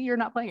like, see, you're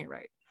not playing it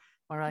right.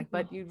 Or like,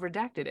 but you've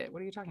redacted it.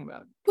 What are you talking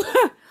about?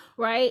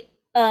 Right.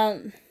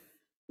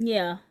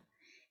 Yeah.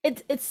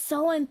 It's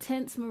so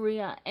intense,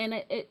 Maria.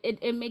 And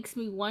it makes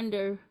me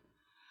wonder,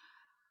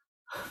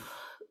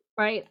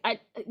 right?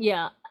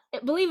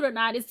 Believe it or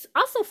not, it's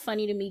also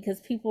funny to me because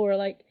people are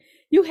like,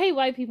 you hate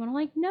white people. And I'm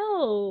like,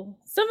 no,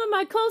 some of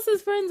my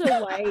closest friends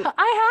are white.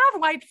 I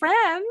have white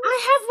friends,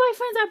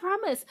 I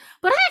promise.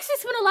 But I actually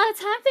spend a lot of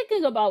time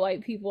thinking about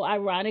white people,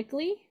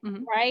 ironically,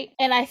 right?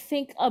 And I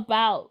think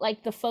about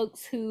like the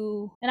folks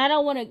who, and I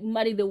don't want to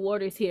muddy the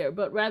waters here,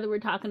 but rather we're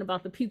talking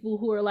about the people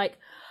who are like,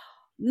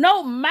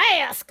 no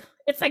mask,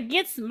 it's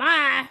against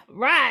my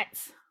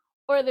rights.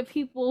 Or the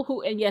people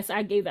who, and yes,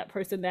 I gave that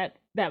person that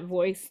that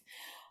voice,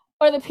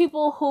 or the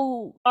people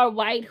who are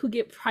white who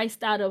get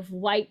priced out of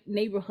white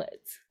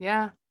neighborhoods,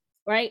 Yeah.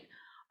 right?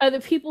 Are the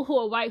people who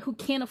are white who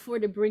can't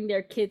afford to bring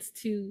their kids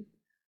to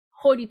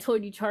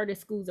hoity-toity charter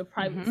schools or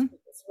private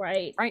schools,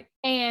 right? Right.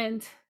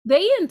 And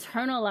they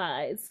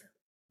internalize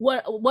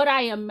what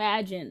I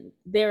imagine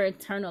they're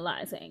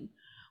internalizing,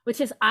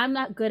 which is, I'm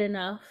not good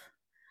enough.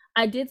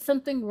 I did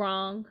something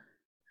wrong.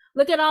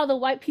 Look at all the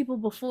white people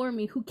before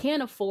me who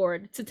can't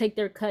afford to take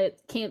their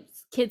kids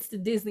to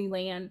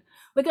Disneyland.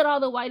 Look at all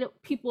the white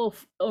people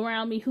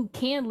around me who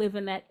can live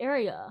in that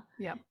area.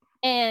 Yeah.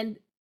 And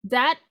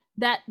that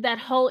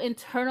whole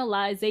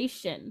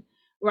internalization,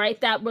 right?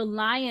 That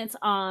reliance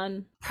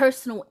on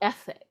personal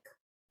ethic.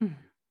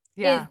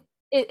 Yeah.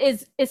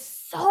 Is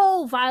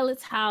so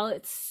volatile.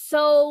 It's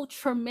so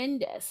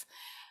tremendous.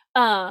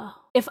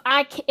 If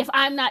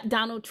I'm not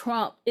Donald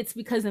Trump, it's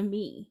because of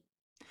me.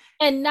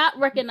 And not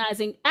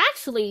recognizing,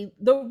 actually,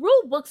 the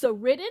rule books are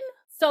written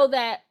so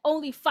that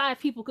only 5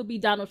 people could be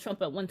Donald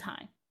Trump at one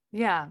time.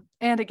 Yeah.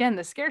 And again,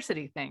 the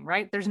scarcity thing,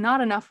 right? There's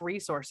not enough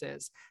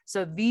resources.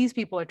 So these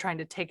people are trying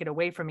to take it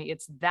away from me.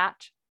 It's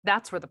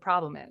that's where the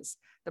problem is.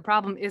 The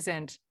problem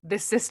isn't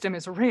this system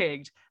is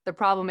rigged. The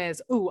problem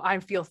is, I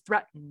feel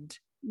threatened.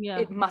 Yeah.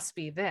 It must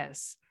be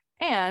this.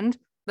 And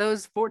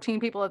those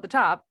 14 people at the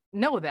top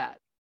know that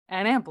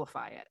and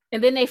amplify it.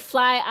 And then they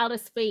fly out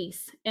of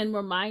space and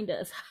remind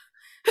us.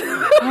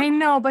 I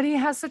know, but he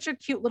has such a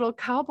cute little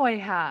cowboy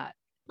hat.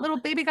 Little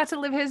baby got to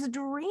live his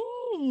dream.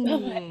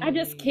 I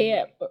just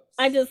can't.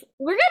 We're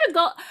gonna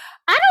go.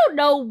 I don't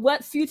know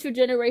what future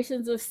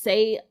generations will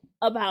say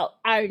about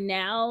our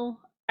now.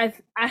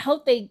 I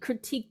hope they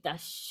critique the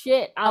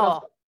shit out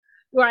of it,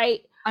 right?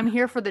 I'm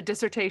here for the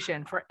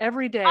dissertation for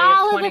every day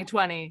All of of it.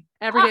 2020,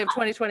 every day of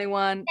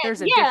 2021.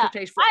 There's a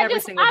dissertation for every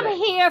single day. I'm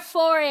here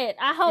for it.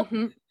 I hope.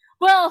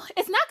 Well,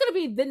 it's not going to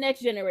be the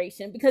next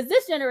generation, because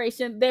this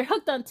generation, they're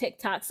hooked on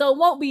TikTok, so it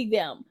won't be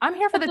them. I'm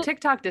here for the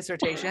TikTok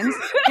dissertations.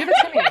 Give it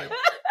to me.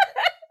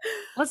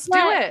 Let's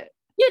do it.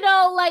 You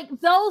know, like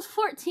those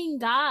 14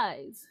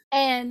 guys,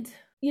 and,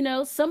 you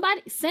know,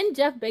 somebody send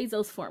Jeff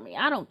Bezos for me.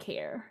 I don't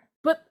care.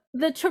 But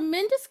the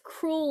tremendous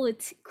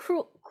cruelty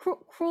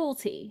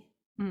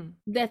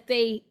that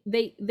they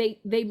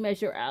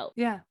measure out.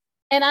 Yeah.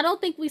 And I don't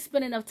think we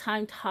spend enough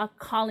time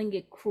calling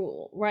it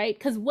cruel, right?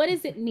 Because what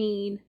does it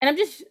mean? And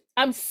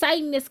I'm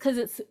citing this because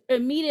it's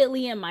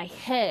immediately in my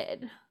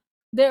head.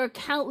 There are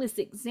countless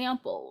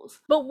examples.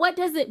 But what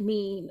does it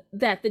mean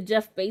that the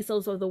Jeff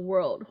Bezos of the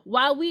world,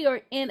 while we are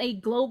in a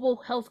global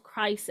health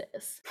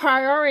crisis,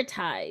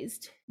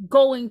 prioritized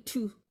going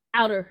to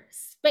outer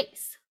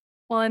space?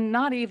 Well, and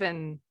not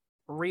even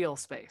real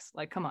space.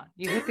 Like, come on,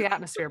 you hit the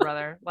atmosphere,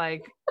 brother.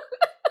 Like,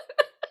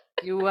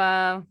 you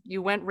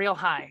went real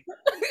high.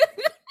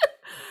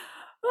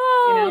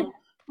 You know?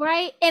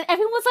 Right? And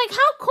everyone's like,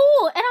 how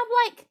cool. And I'm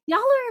like, y'all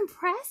are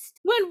impressed?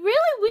 When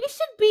really we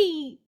should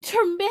be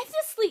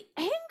tremendously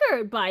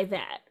angered by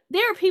that.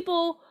 There are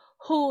people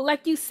who,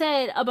 like you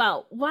said,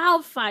 about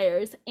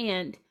wildfires,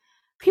 and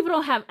people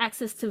don't have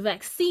access to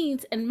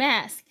vaccines and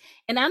masks.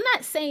 And I'm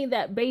not saying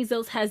that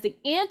Bezos has the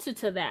answer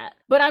to that,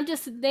 but I'm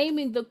just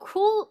naming the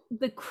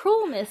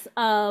cruelness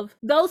of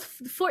those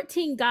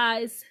 14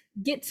 guys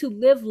get to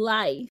live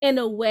life in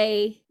a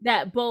way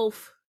that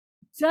both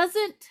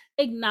doesn't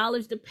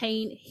acknowledge the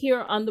pain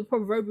here on the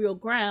proverbial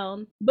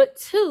ground, but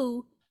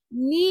 2,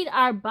 need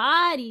our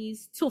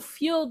bodies to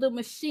fuel the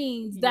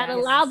machines that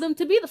allow them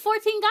to be the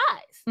 14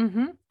 guys.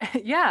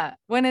 Yeah.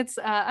 When it's,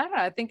 I don't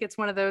know, I think it's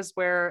one of those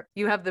where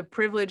you have the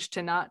privilege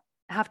to not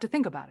have to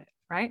think about it,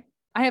 right?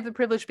 I have the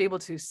privilege to be able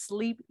to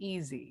sleep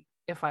easy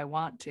if I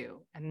want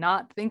to, and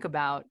not think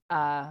about,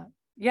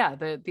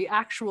 the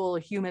actual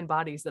human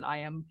bodies that I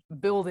am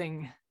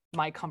building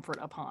my comfort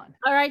upon.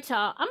 All right,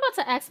 y'all. I'm about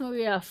to ask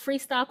Maria a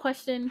freestyle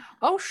question.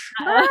 Oh,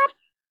 sure.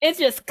 It's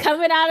just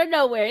coming out of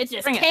nowhere. It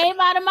just came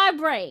out of my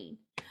brain.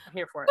 I'm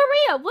here for it.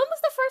 Maria, when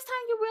was the first time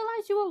you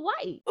realized you were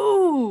white?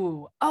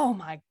 Ooh, oh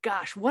my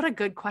gosh, what a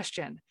good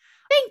question.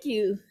 Thank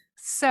you.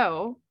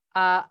 So,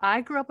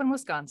 I grew up in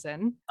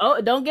Wisconsin.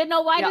 Oh, don't get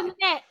no white in the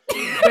net.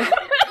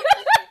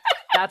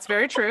 That's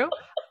very true.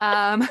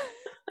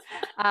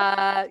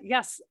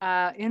 Yes,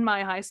 in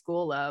my high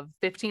school of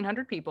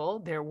 1,500 people,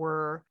 there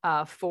were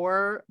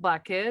 4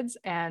 Black kids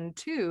and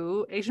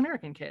 2 Asian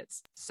American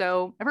kids.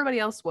 So everybody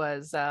else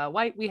was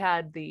white. We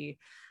had the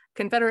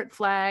Confederate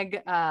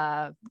flag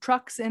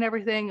trucks and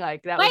everything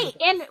like that. Wait,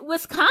 in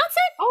Wisconsin?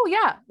 Oh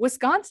yeah,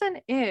 Wisconsin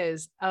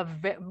is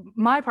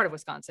my part of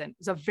Wisconsin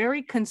is a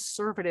very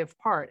conservative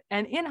part.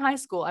 And in high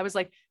school, I was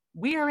like,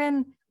 we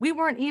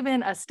weren't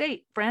even a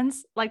state,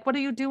 friends. Like, what are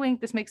you doing?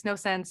 This makes no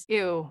sense.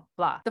 Ew,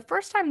 blah. The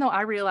first time though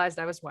I realized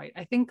I was white,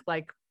 I think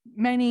like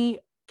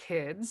many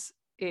kids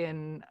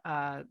in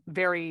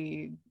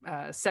very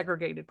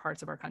segregated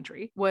parts of our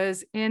country,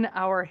 was in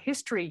our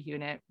history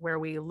unit where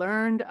we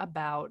learned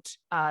about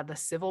the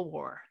Civil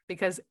War.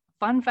 Because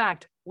fun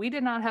fact, we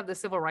did not have the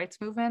civil rights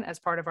movement as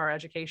part of our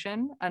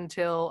education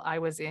until I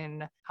was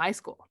in high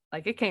school.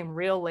 Like, it came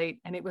real late,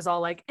 and it was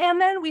all like, and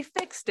then we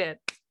fixed it.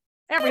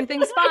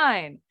 Everything's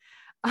fine.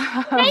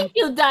 Thank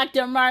you,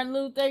 Dr. Martin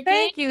Luther King.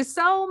 Thank you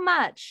so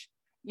much.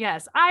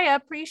 Yes, I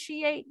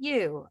appreciate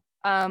you.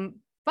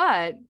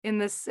 But in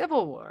the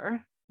Civil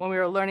War, when we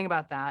were learning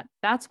about that,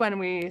 that's when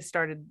we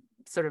started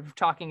sort of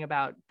talking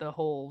about the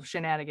whole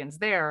shenanigans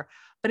there,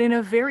 but in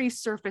a very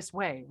surface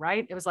way,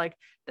 right? It was like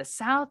the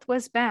South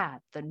was bad,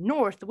 the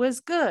North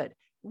was good.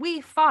 We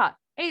fought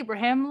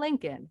Abraham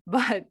Lincoln.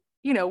 But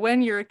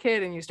when you're a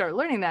kid and you start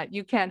learning that,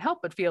 you can't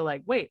help but feel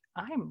like, wait,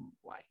 I'm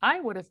white. I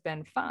would have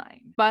been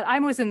fine. But I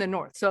was in the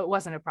North, so it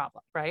wasn't a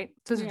problem, right?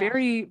 So it's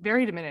very,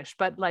 very diminished.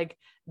 But like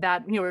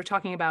that, we were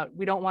talking about,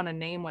 we don't want to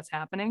name what's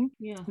happening.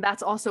 Yeah.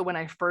 That's also when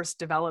I first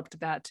developed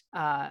that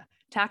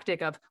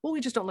tactic of, well, we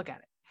just don't look at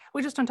it.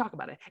 We just don't talk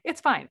about it.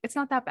 It's fine. It's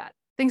not that bad.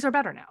 Things are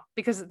better now,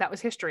 because that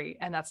was history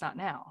and that's not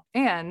now.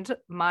 And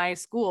my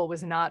school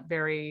was not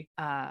very,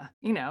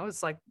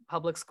 it's like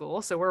public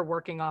school. So we're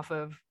working off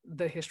of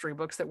the history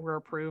books that were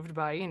approved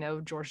by,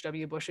 George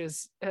W.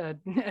 Bush's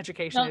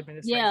education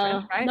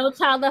administration, right? No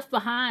child left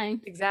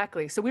behind.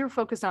 Exactly. So we were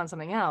focused on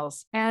something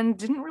else and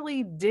didn't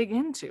really dig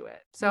into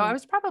it. So I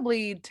was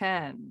probably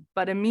 10,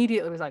 but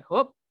immediately was like,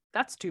 oh,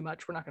 that's too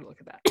much. We're not going to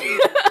look at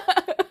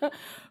that.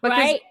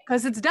 Right?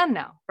 Because it's done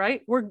now,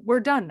 right?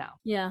 We're done now.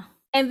 Yeah.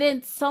 And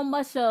then so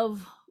much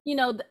of,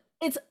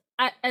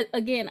 I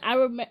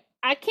remember,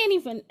 I can't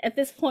even, at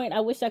this point,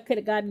 I wish I could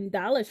have gotten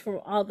dollars from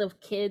all the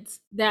kids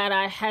that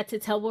I had to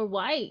tell were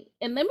white.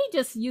 And let me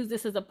just use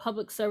this as a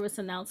public service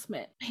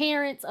announcement.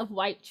 Parents of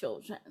white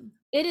children,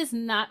 it is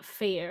not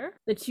fair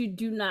that you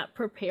do not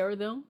prepare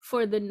them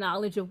for the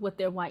knowledge of what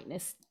their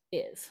whiteness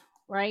is.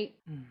 Right?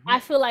 Mm-hmm. I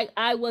feel like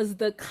I was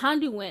the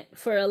conduit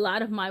for a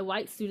lot of my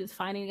white students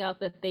finding out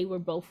that they were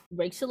both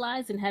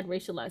racialized and had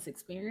racialized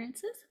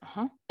experiences.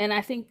 Uh-huh. And I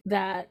think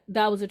that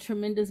was a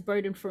tremendous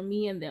burden for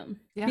me and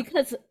them. Yeah.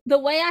 Because the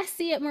way I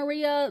see it,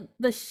 Maria,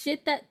 the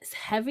shit that's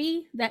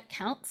heavy, that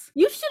counts.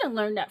 You shouldn't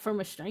learn that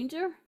from a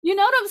stranger. You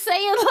know what I'm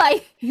saying?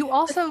 Like, you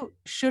also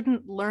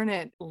shouldn't learn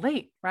it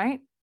late, right?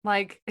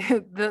 Like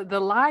the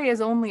lie is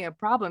only a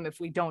problem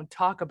if we don't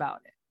talk about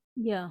it.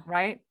 Yeah.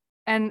 Right?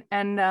 And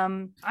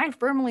I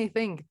firmly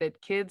think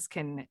that kids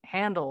can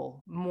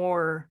handle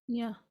more.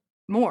 Yeah.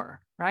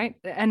 More, right?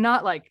 And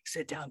not like,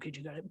 sit down, kid,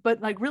 you got it.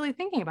 But like really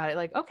thinking about it,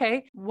 like,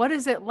 okay, what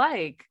is it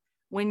like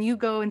when you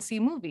go and see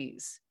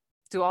movies?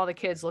 Do all the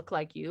kids look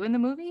like you in the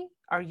movie?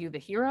 Are you the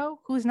hero?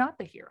 Who's not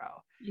the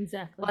hero?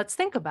 Exactly. Let's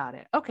think about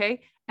it.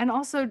 Okay. And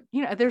also,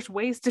 there's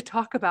ways to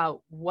talk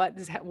about what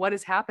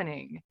is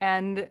happening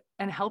and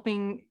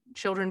helping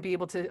children be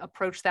able to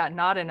approach that,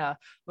 not in a,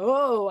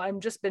 oh, I'm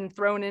just been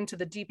thrown into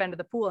the deep end of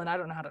the pool and I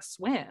don't know how to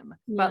swim,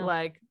 but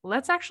like,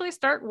 let's actually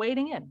start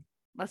wading in.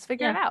 Let's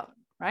figure it out.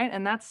 Right.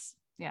 And that's,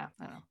 I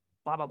don't know,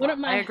 blah, blah, blah.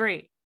 I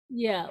agree.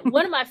 Yeah.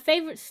 One of my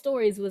favorite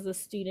stories was a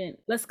student,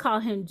 let's call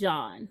him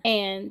John.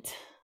 And,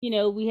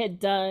 we had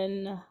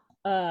done,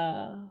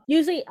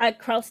 usually I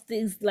cross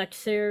these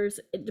lectures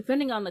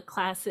depending on the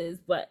classes,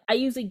 but I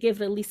usually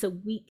give it at least a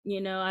week.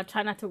 I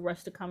try not to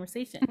rush the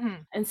conversation. Mm-hmm.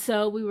 And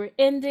so we were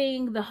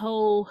ending the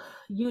whole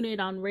unit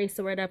on race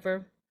or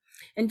whatever,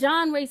 and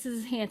John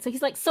raises his hand. So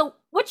he's like, so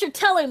what you're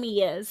telling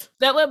me is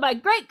that when my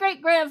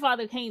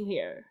great-great-grandfather came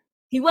here,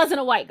 he wasn't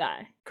a white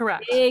guy.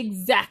 Correct.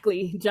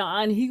 Exactly,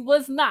 John. He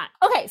was not.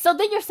 Okay, so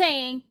then you're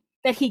saying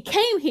that he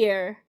came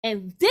here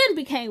and then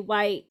became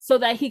white so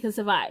that he could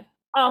survive.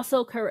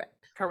 Also correct.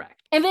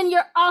 Correct. And then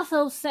you're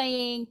also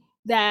saying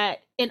that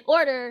in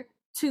order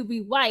to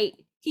be white,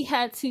 he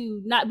had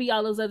to not be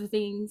all those other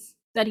things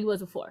that he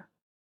was before.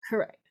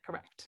 Correct.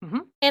 Correct.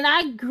 Mm-hmm. And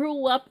I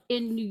grew up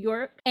in New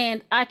York,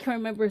 and I can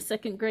remember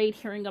second grade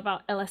hearing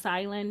about Ellis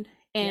Island,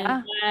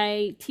 and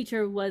my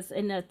teacher was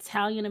an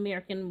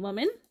Italian-American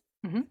woman.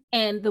 Mm-hmm.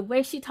 And the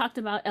way she talked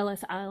about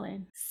Ellis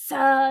Island,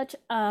 such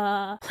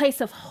a place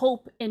of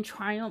hope and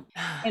triumph.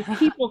 And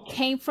people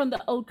came from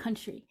the old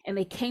country and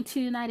they came to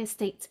the United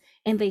States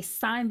and they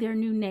signed their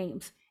new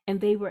names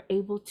and they were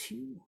able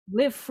to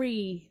live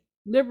free,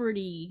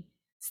 liberty,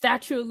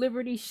 Statue of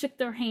Liberty shook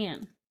their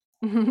hand.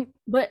 Mm-hmm.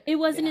 But it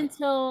wasn't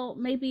until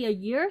maybe a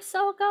year or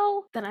so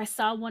ago that I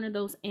saw one of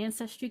those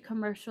Ancestry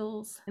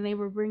commercials and they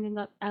were bringing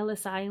up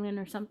Ellis Island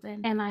or something.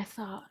 And I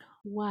thought,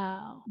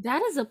 wow, that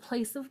is a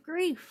place of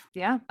grief.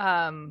 Yeah.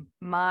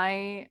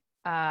 My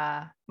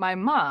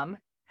mom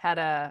had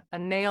a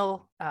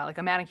nail, like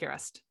a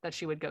manicurist that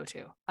she would go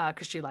to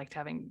because she liked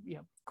having,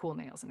 cool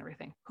nails and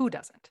everything. Who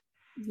doesn't?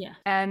 Yeah.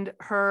 And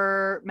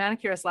her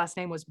manicurist's last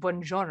name was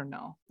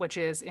Buongiorno, which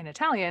is in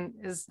Italian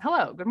is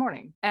hello, good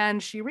morning.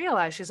 And she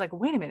realized, she's like,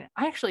 wait a minute,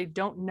 I actually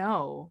don't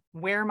know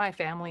where my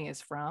family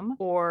is from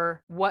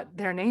or what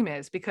their name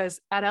is, because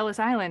at Ellis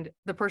Island,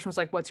 the person was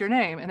like, what's your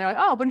name? And they're like,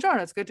 oh,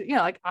 Buongiorno, it's good to,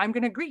 like, I'm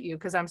going to greet you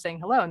because I'm saying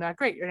hello. And they're like,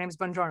 great, your name's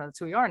Buongiorno. That's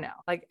who you are now.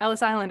 Like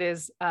Ellis Island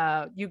is,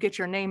 you get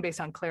your name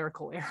based on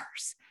clerical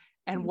errors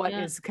and what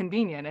is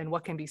convenient and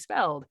what can be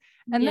spelled.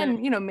 And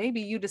then,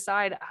 maybe you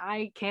decide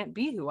I can't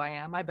be who I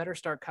am. I better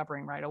start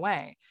covering right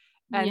away.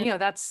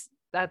 And, that's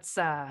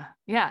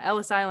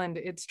Ellis Island.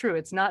 It's true.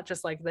 It's not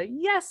just like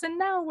yes, and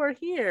now we're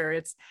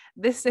here.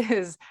 This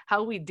is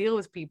how we deal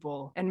with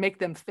people and make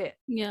them fit.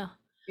 Yeah.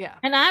 Yeah.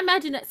 And I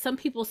imagine that some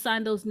people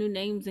signed those new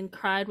names and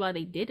cried while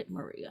they did it,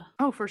 Maria.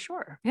 Oh, for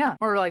sure. Yeah.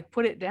 Or like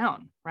put it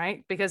down,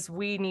 right? Because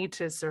we need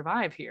to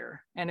survive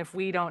here. And if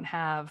we don't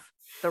have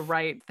the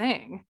right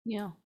thing,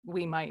 Yeah.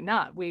 we might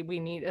not. We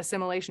need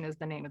assimilation is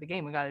the name of the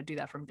game. We got to do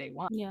that from day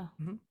one. Yeah.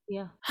 Mhm.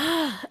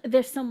 Yeah.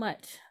 There's so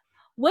much.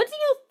 What do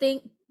you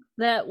think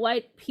that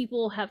white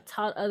people have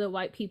taught other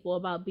white people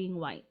about being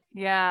white?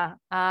 Yeah.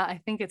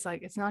 I think it's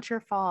like, it's not your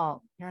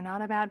fault. You're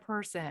not a bad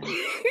person.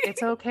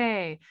 It's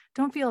okay.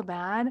 Don't feel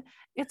bad.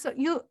 It's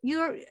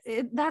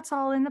that's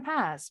all in the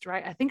past,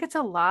 right? I think it's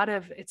a lot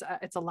of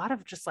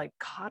just like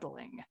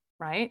coddling,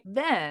 right?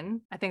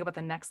 Then I think about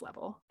the next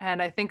level,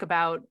 and I think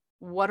about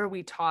what are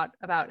we taught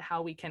about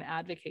how we can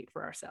advocate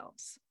for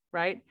ourselves,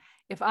 right?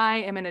 If I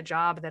am in a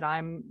job that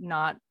I'm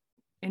not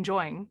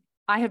enjoying,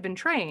 I have been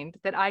trained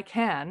that I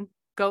can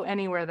go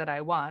anywhere that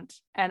I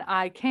want, and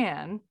I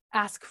can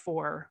ask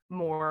for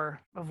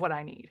more of what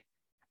I need.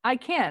 I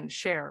can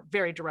share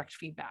very direct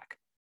feedback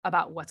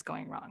about what's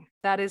going wrong.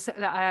 That is,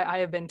 I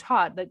have been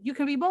taught that you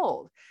can be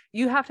bold.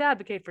 You have to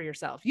advocate for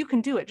yourself. You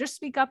can do it. Just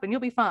speak up and you'll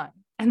be fine.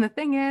 And the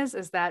thing is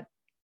that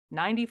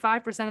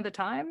 95% of the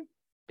time,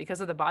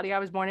 because of the body I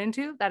was born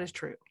into, that is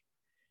true.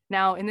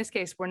 Now, in this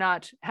case,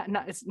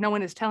 no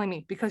one is telling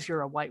me because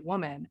you're a white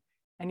woman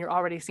and you're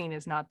already seen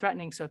as not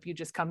threatening. So if you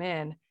just come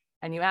in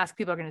and you ask,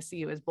 people are going to see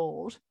you as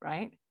bold,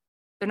 right?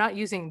 They're not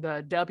using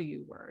the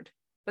W word,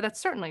 but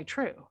that's certainly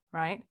true,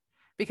 right?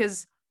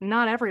 Because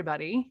not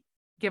everybody,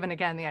 given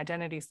again the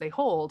identities they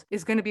hold,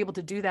 is going to be able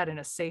to do that in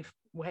a safe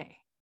way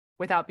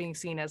without being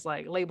seen as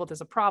like labeled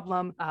as a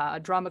problem, a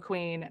drama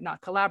queen,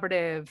 not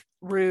collaborative,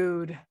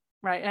 rude,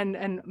 right?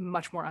 And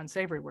much more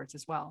unsavory words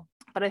as well.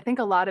 But I think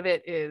a lot of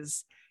it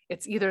is,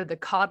 it's either the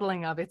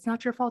coddling of it's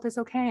not your fault, it's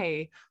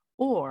okay,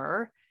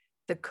 or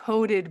the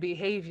coded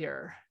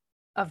behavior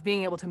of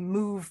being able to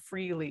move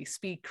freely,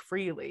 speak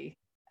freely,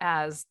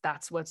 as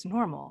that's what's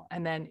normal.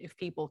 And then if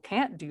people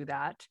can't do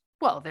that,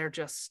 well, they're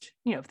just,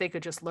 if they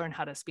could just learn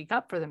how to speak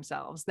up for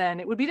themselves, then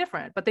it would be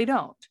different, but they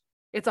don't.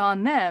 It's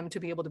on them to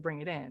be able to bring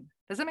it in.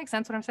 Does that make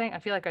sense what I'm saying? I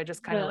feel like I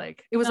just kind of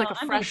it was like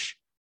a fresh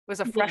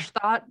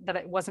thought that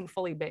it wasn't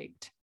fully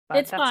baked. But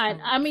it's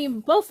fine. I mean,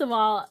 both of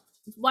all,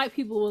 white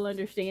people will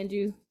understand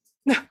you.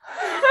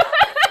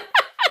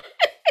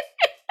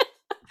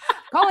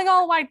 Calling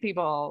all white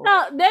people.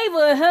 No,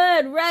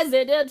 neighborhood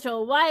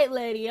residential white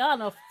lady on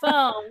the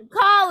phone.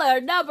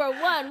 Caller number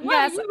 1.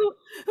 What do you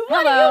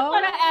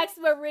want to ask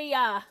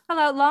Maria?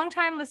 Hello, long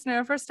time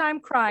listener, first time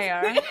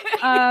crier.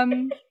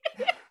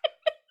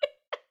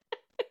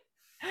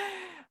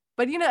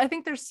 But I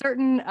think there's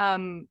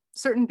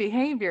certain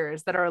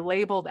behaviors that are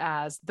labeled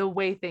as the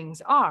way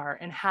things are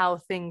and how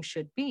things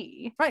should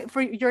be. Right.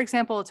 For your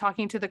example,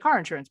 talking to the car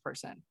insurance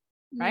person,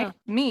 right?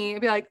 Yeah. Me,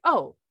 it'd be like,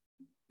 oh,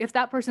 if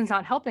that person's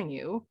not helping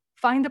you,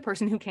 find the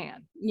person who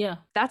can. Yeah.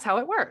 That's how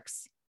it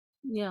works.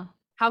 Yeah.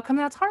 How come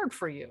that's hard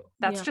for you?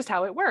 That's just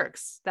how it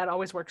works. That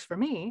always works for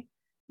me,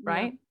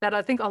 right? Yeah. That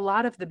I think a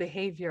lot of the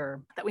behavior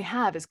that we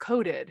have is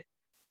coded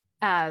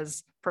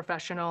as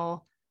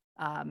professional,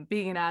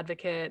 being an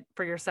advocate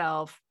for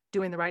yourself,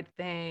 doing the right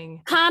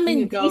thing,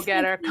 common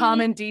go-getter,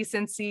 common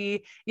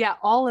decency. Yeah,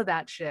 all of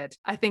that shit,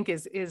 I think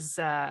is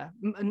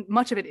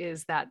much of it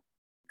is that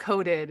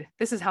coded,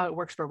 this is how it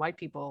works for white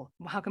people.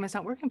 Well, how come it's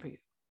not working for you?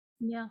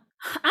 Yeah.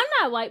 I'm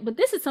not white, but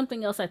this is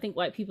something else I think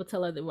white people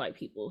tell other white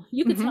people.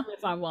 You can tell me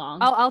if I'm wrong.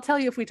 I'll tell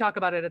you if we talk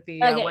about it at the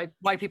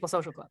white people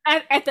social club.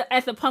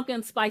 At the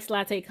pumpkin spice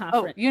latte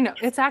conference. Oh,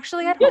 it's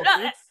actually at Whole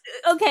Foods.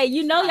 Okay,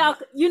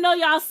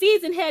 y'all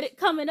season had it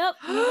coming up.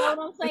 You know what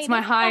I'm saying?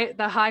 It's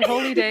the high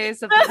holy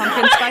days of the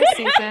pumpkin spice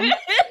season.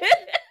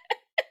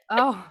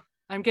 Oh,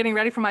 I'm getting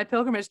ready for my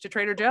pilgrimage to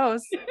Trader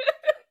Joe's.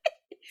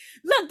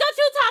 Look, don't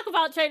you talk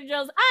about Trader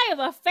Joe's. I am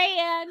a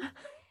fan.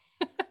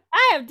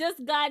 I have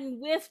just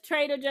gotten with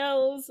Trader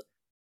Joe's.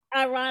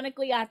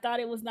 Ironically, I thought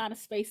it was not a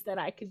space that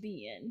I could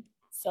be in.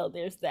 So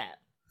there's that.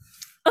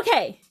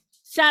 Okay.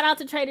 Shout out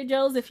to Trader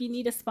Joe's if you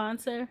need a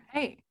sponsor.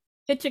 Hey.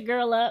 Hit your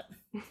girl up.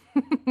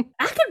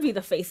 I could be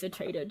the face of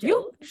Trader Joe's.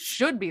 You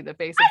should be the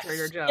face of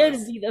Trader Joe's. I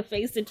should be the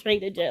face of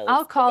Trader Joe's.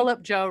 I'll call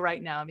up Joe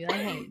right now and be like,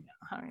 hey,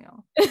 how are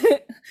you?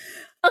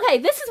 Okay,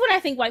 this is what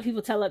I think white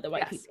people tell other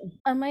white people.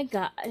 Oh my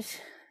gosh.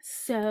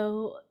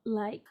 So,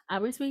 I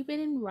was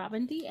reading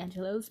Robin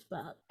DiAngelo's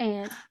book,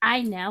 and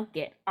I now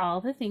get all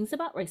the things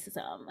about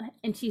racism,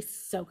 and she's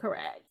so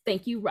correct.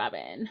 Thank you,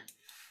 Robin.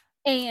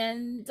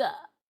 And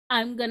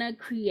I'm gonna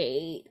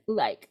create,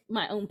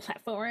 my own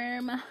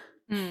platform,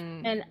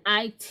 and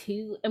I,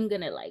 too, am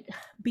gonna,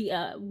 be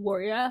a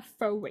warrior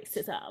for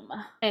racism,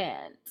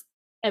 and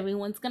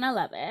everyone's gonna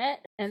love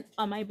it, and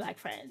all my Black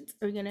friends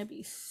are gonna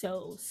be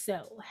so,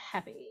 so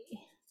happy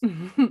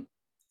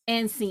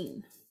and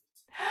seen.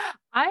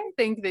 I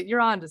think that you're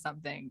onto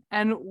something.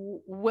 And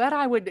what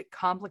I would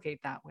complicate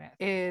that with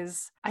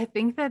is I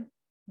think that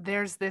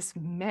there's this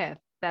myth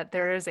that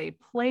there is a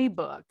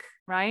playbook,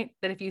 right?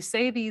 That if you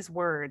say these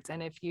words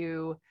and if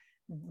you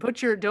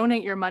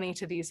donate your money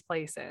to these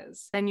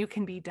places, then you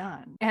can be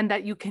done and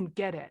that you can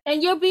get it.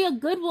 And you'll be a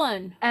good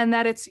one. And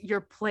that it's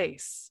your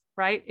place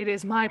right? It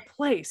is my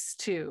place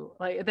to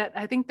like that.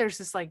 I think there's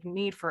this like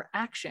need for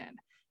action,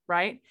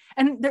 right?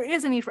 And there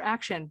is a need for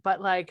action,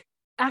 but like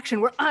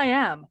action where I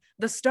am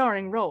the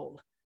starring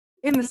role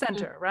in the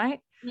center, right?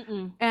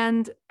 Mm-mm.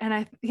 And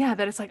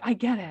that it's like, I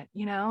get it,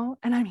 you know,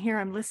 and I'm here,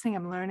 I'm listening,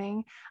 I'm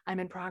learning, I'm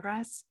in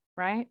progress,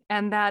 right?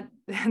 And that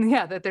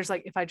there's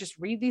like, if I just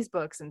read these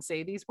books and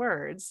say these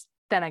words,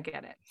 then I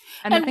get it.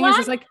 And the thing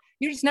is like,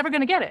 you're just never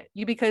going to get it.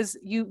 Because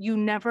you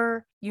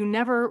never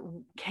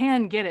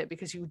can get it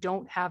because you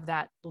don't have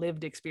that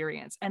lived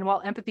experience. And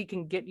while empathy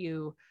can get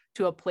you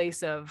to a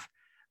place of,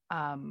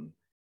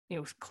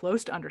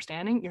 close to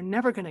understanding, you're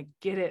never going to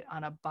get it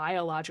on a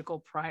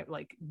biological,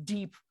 like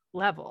deep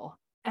level.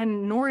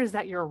 And nor is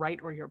that your right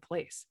or your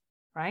place,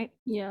 right?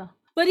 Yeah.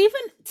 But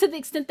even to the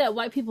extent that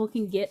white people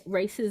can get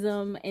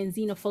racism and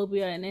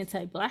xenophobia and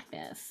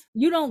anti-blackness,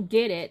 you don't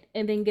get it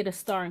and then get a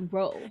starring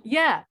role.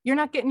 Yeah, you're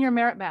not getting your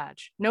merit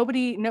badge.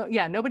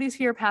 Nobody's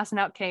here passing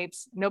out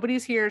capes.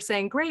 Nobody's here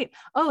saying, great,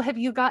 oh, have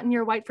you gotten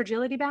your white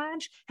fragility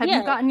badge? Have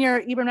you gotten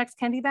your Ibram X.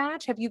 Kendi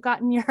badge? Have you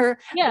gotten your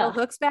Bell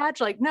Hooks badge?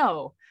 Like,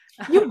 no.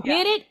 You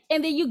get it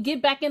and then you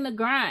get back in the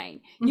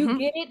grind. You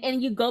get it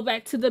and you go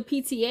back to the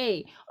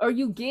PTA, or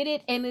you get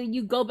it and then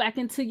you go back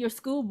into your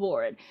school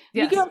board.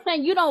 You get what I'm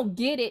saying? You don't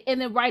get it and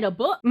then write a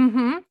book.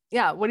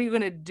 Yeah, what are you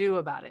going to do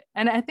about it?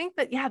 And I think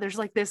that there's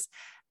like this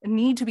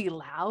need to be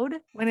loud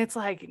when it's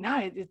like,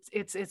 no,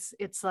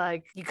 it's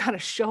like you gotta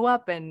show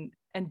up and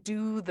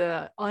do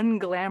the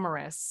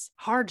unglamorous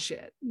hard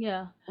shit.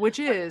 Yeah. Which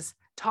is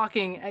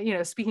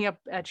talking, speaking up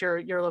at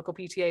your local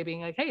PTA,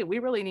 being like, hey, we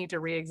really need to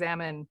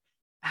re-examine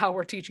how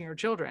we're teaching our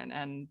children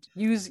and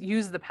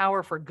use the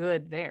power for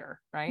good there,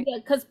 right? Yeah,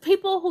 because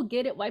people who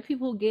get it, white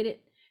people who get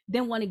it,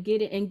 then want to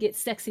get it and get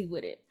sexy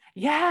with it.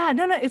 Yeah,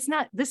 no, it's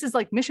not. This is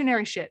like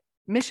missionary shit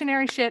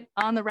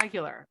on the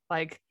regular.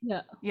 Like,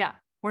 yeah,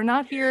 we're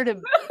not here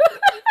to.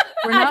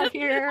 We're not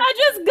here. I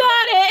just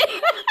got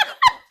it.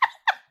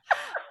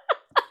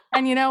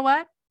 And you know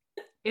what?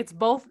 It's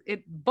both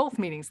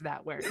meanings of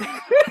that word,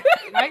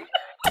 right?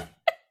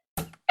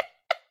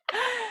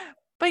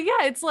 But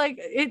yeah, it's like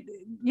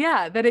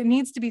that it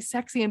needs to be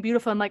sexy and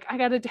beautiful. And like, I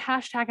got to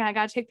hashtag and I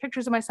got to take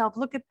pictures of myself.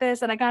 Look at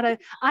this. And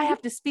I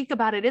have to speak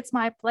about it. It's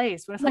my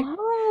place. But it's like,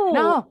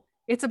 no,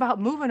 it's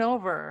about moving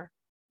over.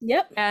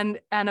 Yep. And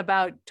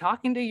about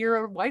talking to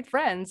your white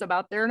friends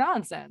about their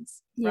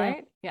nonsense. Yeah.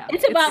 Right. Yeah.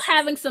 It's about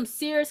having some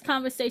serious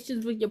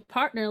conversations with your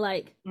partner.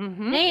 Like,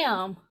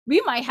 damn, we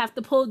might have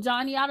to pull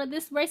Johnny out of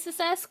this racist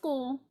ass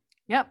school.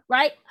 Yep.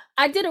 Right.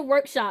 I did a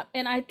workshop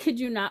and I kid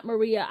you not,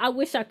 Maria, I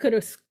wish I could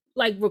have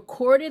like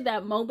recorded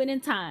that moment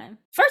in time.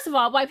 First of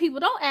all, white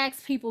people don't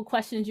ask people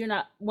questions you're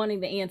not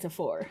wanting the answer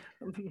for.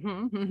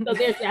 So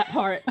there's that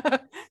part.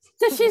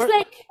 So she's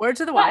like, word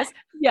to the wise.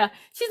 Yeah.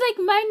 She's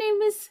like, my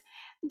name is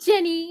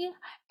Jenny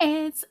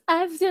and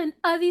I've done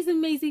all these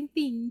amazing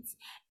things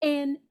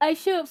and I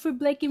show up for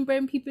black and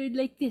brown people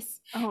like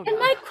this. And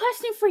my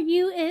question for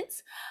you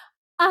is,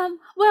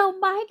 well,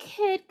 my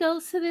kid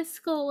goes to this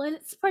school and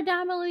it's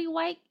predominantly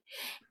white,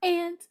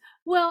 and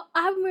well,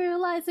 I'm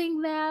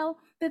realizing now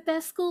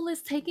that school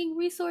is taking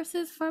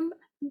resources from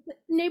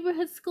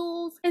neighborhood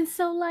schools, and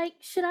so like,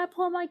 should I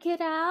pull my kid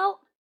out?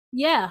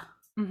 Yeah.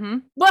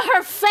 But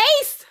her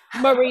face,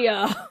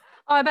 Maria.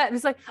 Oh, I bet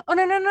it's like, oh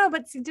no,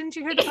 but didn't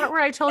you hear the part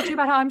where I told you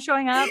about how I'm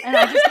showing up and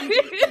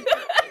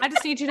I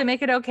just need you to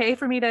make it okay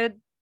for me to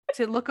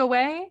look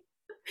away?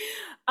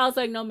 I was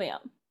like, no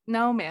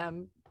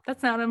ma'am,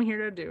 that's not what I'm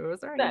here to do.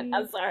 Sorry.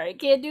 I'm sorry,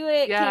 can't do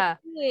it. Yeah. Can't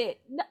do it.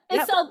 No,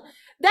 and so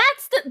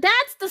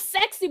that's the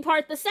sexy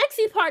part. The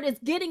sexy part is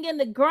getting in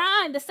the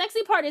grind. The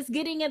sexy part is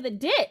getting in the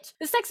ditch.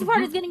 The sexy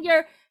part is getting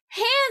your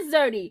hands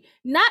dirty,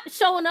 not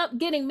showing up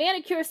getting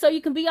manicures so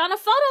you can be on a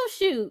photo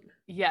shoot.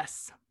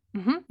 Yes.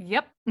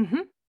 Yep.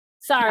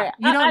 Sorry,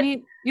 you don't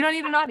need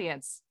an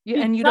audience. You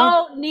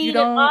don't need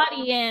an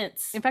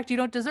audience. In fact, you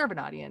don't deserve an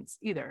audience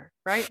either,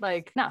 right?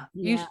 Like, no,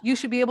 you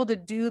should be able to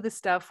do the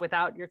stuff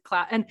without your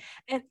class. And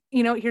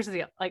here's the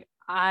deal. Like,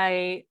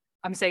 I'm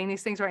saying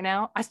these things right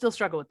now. I still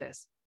struggle with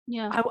this.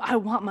 Yeah. I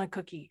want my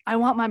cookie. I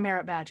want my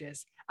merit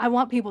badges. I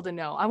want people to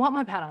know. I want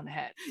my pat on the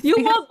head. You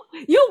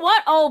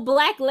want old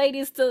black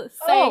ladies to say,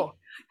 "Oh,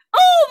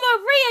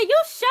 Maria,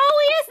 your show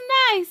is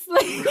nice."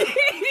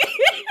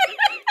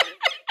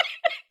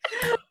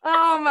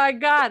 Oh my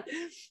God.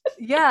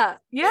 Yeah.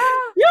 You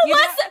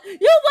want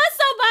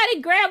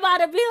somebody grandma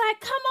to be like,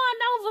 come on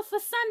over for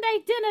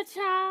Sunday dinner,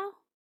 child.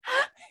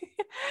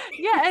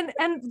 Yeah,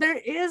 and there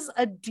is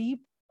a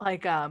deep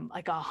like a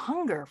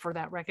hunger for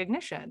that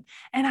recognition.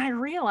 And I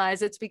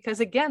realize it's because,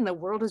 again, the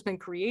world has been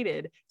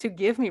created to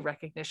give me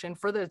recognition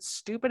for the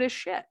stupidest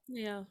shit.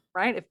 Yeah.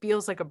 Right. It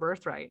feels like a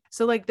birthright.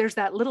 So like there's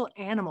that little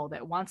animal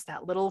that wants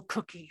that little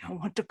cookie. I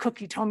want the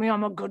cookie. Tell me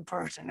I'm a good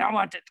person. I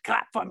want it.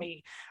 Clap for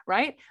me.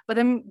 Right. But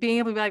then being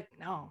able to be like,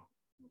 no,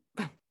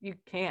 you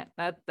can't.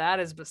 That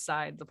is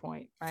beside the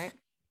point. Right.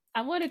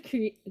 I want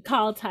to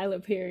call Tyler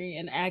Perry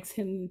and ask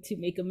him to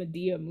make a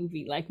Medea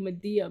movie, like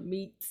Medea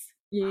meets,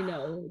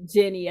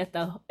 Jenny at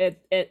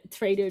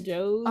Trader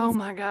Joe's. Oh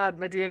my God,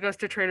 Medea goes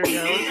to Trader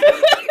Joe's.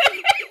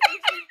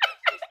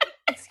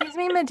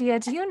 Excuse me, Medea,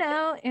 do you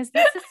know, is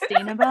this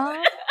sustainable?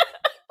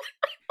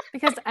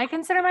 Because I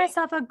consider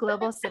myself a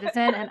global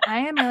citizen and I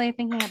am really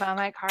thinking about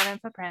my carbon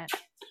footprint.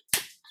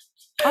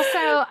 Also,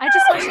 I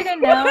just want you to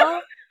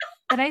know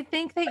that I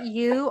think that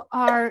you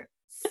are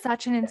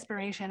such an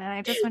inspiration, and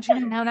I just want you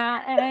to know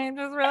that. And I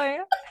just really,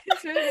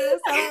 it's really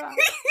sad.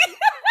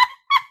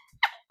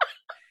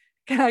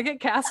 Can I get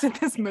cast in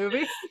this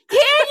movie?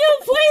 Can you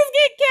please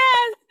get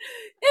cast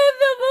in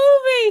the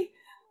movie?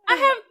 I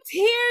have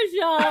tears,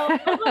 y'all.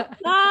 Oh my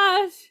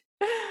gosh.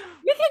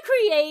 We can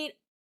create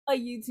a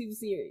YouTube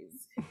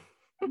series.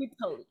 We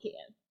totally can.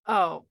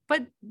 Oh,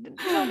 but we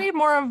don't need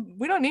more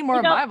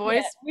of my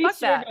voice. Fuck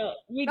that.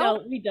 We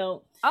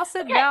don't. I'll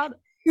sit down.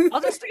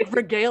 I'll just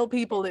regale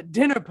people at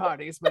dinner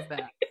parties with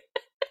that.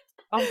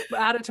 I'll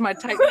add it to my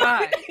tight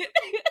tie.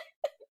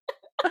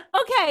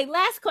 Okay,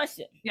 last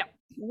question. Yeah.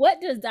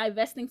 What does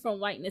divesting from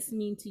whiteness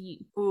mean to you?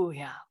 Oh,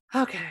 yeah.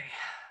 Okay.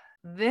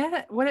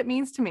 Then what it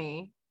means to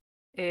me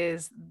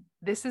is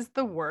this is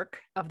the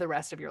work of the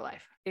rest of your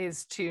life,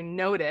 is to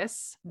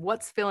notice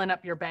what's filling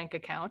up your bank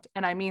account.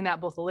 And I mean that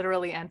both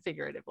literally and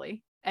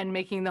figuratively, and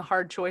making the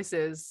hard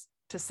choices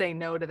to say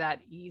no to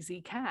that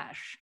easy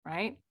cash,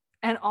 right?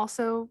 And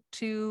also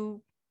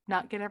to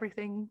not get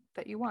everything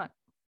that you want.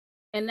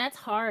 And that's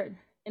hard.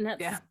 And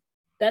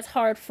that's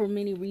hard for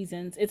many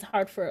reasons. It's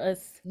hard for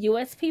us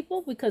US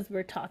people because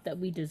we're taught that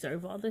we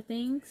deserve all the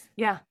things.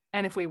 Yeah.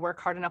 And if we work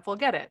hard enough, we'll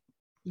get it.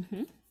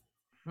 Mm-hmm.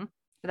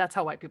 But that's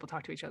how white people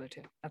talk to each other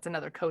too. That's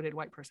another coded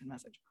white person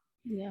message.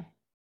 Yeah.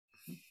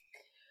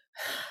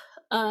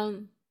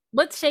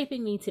 What's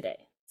shaping me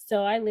today?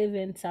 So I live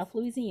in South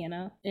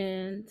Louisiana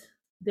and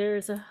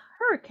there's a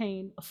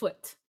hurricane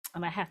afoot.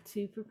 And I have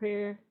to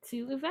prepare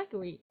to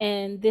evacuate.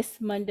 And this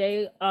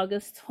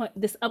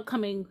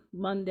upcoming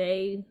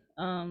Monday,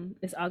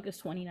 is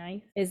August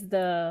 29th, is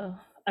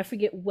I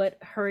forget what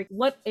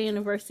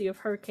anniversary of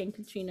Hurricane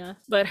Katrina,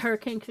 but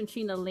Hurricane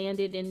Katrina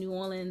landed in New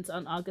Orleans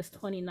on August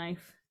 29th,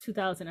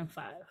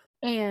 2005.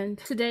 And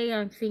today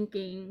I'm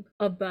thinking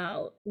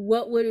about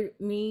what would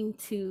it mean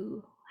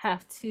to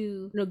have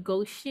to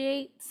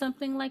negotiate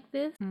something like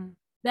this?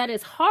 That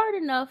is hard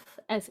enough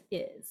as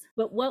is,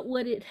 but what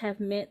would it have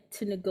meant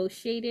to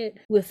negotiate it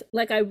with,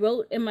 like I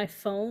wrote in my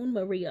phone,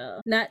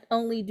 Maria, not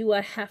only do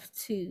I have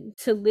to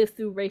live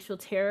through racial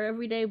terror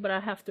every day, but I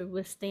have to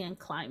withstand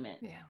climate.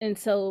 Yeah.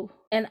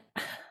 And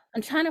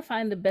I'm trying to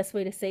find the best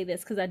way to say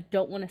this because I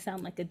don't want to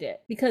sound like a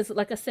dick. Because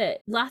like I said,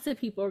 lots of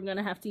people are going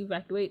to have to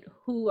evacuate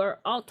who are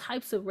all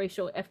types of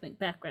racial ethnic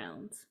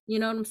backgrounds. You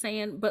know what I'm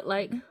saying? But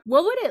like,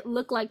 what would it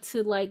look like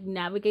to like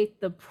navigate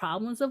the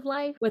problems of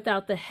life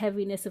without the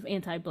heaviness of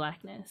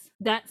anti-Blackness?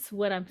 That's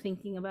what I'm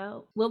thinking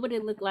about. What would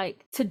it look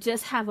like to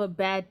just have a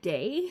bad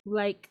day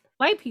like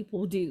white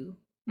people do?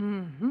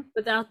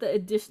 Without the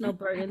additional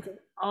burdens of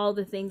all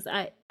the things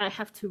I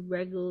have to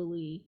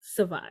regularly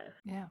survive.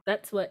 Yeah.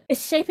 That's what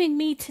is shaping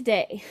me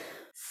today.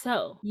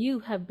 So you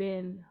have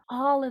been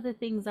all of the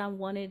things I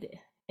wanted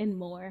and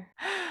more.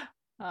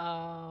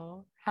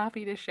 Oh,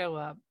 happy to show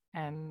up.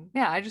 And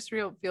yeah, I just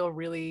feel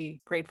really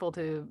grateful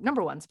to,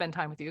 number one, spend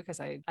time with you because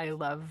I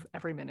love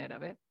every minute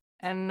of it.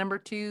 And number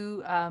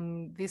two,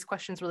 these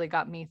questions really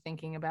got me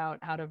thinking about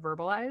how to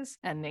verbalize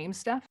and name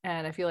stuff.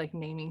 And I feel like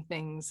naming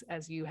things,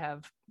 as you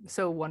have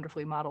so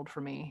wonderfully modeled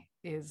for me,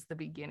 is the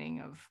beginning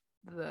of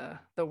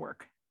the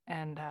work.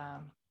 And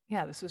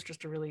yeah, this was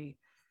just a really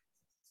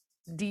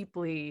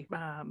deeply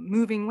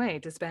moving way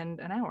to spend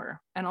an hour.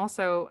 And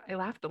also I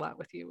laughed a lot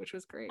with you, which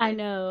was great. I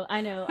know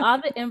all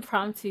the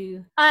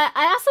impromptu.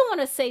 I also want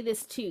to say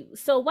this too.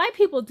 So white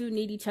people do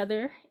need each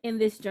other in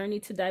this journey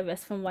to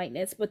divest from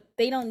whiteness, but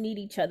they don't need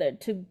each other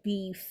to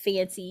be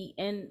fancy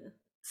and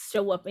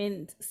show up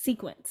in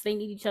sequence. They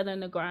need each other in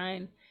the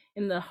grind,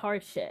 in the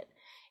hard shit.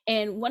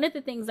 And one of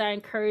the things I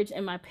encourage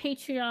in my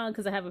Patreon,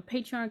 because I have a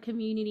Patreon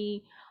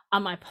community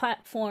on my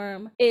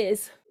platform,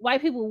 is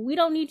white people, we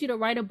don't need you to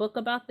write a book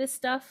about this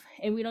stuff,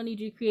 and we don't need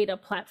you to create a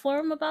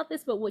platform about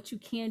this, but what you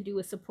can do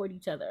is support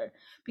each other.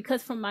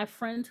 Because from my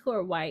friends who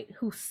are white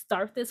who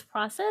start this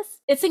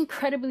process, it's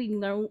incredibly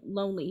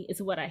lonely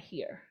is what I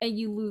hear. And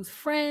you lose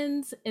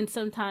friends, and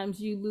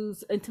sometimes you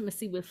lose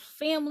intimacy with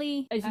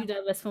family as you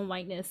divest from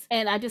whiteness.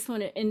 And I just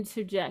want to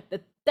interject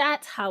that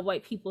that's how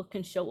white people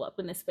can show up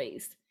in this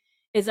space,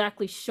 is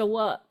actually show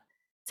up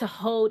to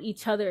hold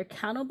each other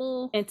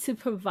accountable and to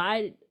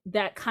provide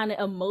that kind of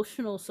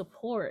emotional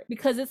support.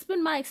 Because it's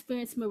been my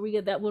experience,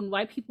 Maria, that when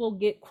white people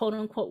get quote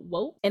unquote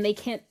woke and they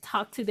can't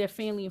talk to their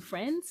family and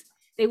friends,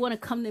 they want to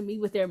come to me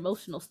with their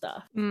emotional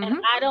stuff. And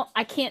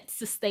I can't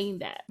sustain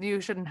that. You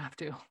shouldn't have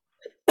to.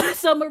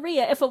 So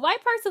Maria, if a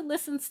white person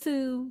listens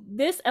to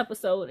this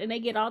episode and they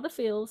get all the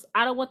feels,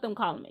 I don't want them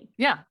calling me.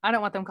 Yeah, I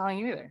don't want them calling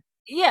you either.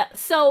 Yeah,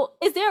 so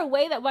is there a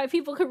way that white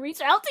people could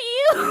reach out to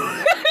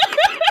you?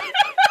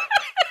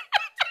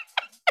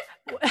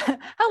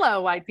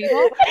 Hello, white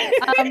people.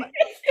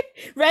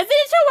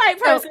 Residential white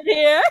person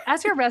here.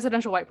 As your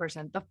residential white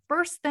person, the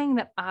first thing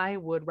that I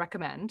would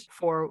recommend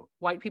for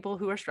white people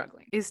who are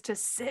struggling is to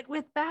sit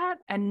with that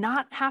and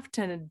not have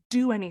to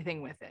do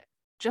anything with it.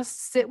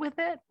 just sit with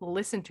it,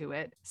 listen to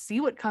it,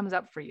 see what comes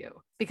up for you.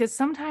 Because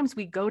sometimes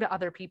we go to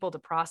other people to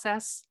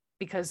process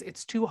because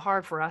it's too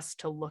hard for us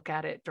to look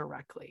at it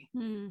directly.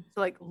 So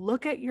like,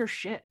 look at your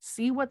shit,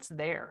 see what's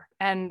there,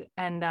 and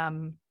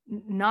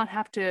not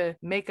have to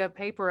make a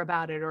paper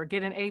about it or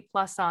get an A+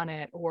 on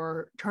it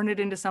or turn it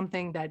into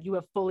something that you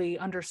have fully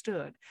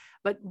understood,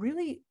 but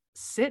really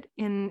sit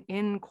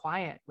in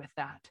quiet with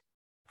that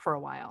for a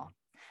while.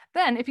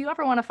 Then if you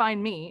ever want to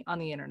find me on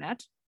the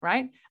internet,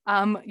 right,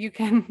 you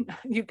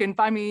can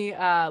find me,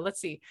 let's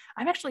see,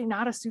 I'm actually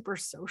not a super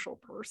social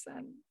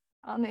person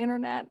on the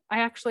internet.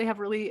 I actually have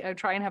really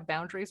try and have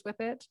boundaries with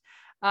it.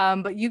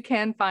 But you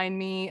can find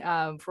me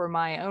for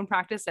my own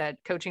practice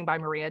at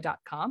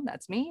coachingbymaria.com.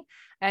 That's me.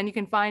 And you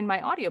can find my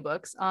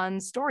audiobooks on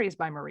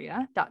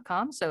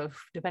storiesbymaria.com. So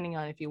depending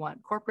on if you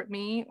want corporate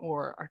me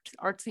or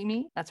artsy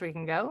me, that's where you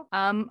can go.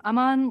 I'm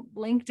on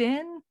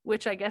LinkedIn,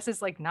 which I guess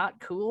is like not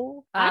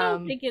cool. I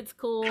don't think it's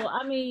cool.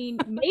 I mean,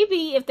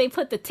 maybe if they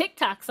put the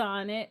TikToks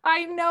on it.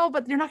 I know,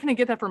 but you're not going to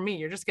get that from me.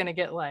 You're just going to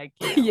get like,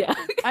 Yeah.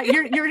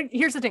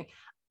 Here's the thing.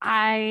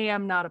 I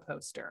am not a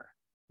poster,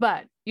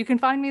 but you can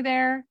find me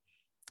there.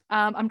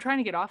 I'm trying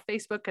to get off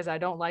Facebook because I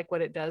don't like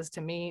what it does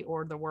to me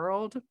or the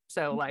world.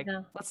 So like,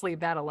 let's leave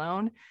that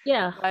alone.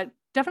 Yeah. But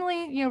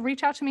definitely,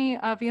 reach out to me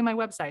via my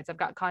websites. I've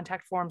got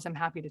contact forms. I'm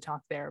happy to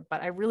talk there.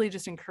 But I really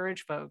just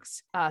encourage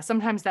folks.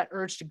 Sometimes that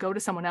urge to go to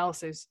someone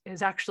else is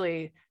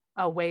actually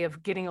a way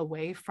of getting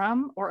away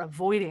from or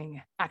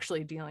avoiding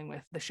actually dealing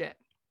with the shit.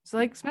 So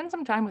like, spend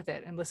some time with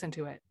it and listen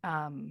to it.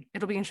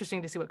 It'll be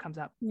interesting to see what comes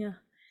up. Yeah.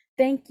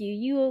 Thank you.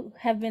 You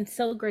have been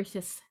so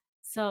gracious.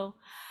 So,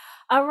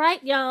 all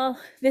right, y'all.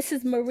 This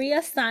is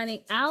Maria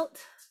signing out.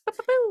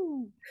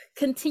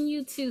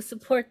 Continue to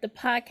support the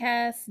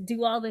podcast,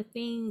 do all the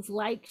things,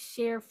 like,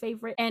 share,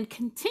 favorite, and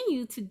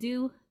continue to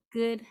do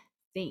good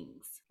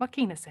things. What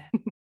Kina said.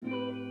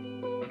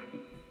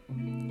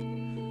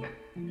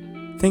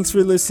 Thanks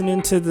for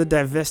listening to the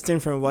Divesting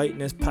from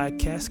Whiteness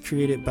podcast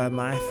created by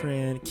my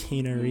friend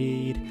Kina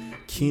Reed.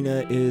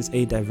 Kina is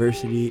a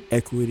diversity,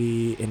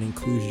 equity, and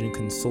inclusion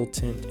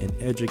consultant and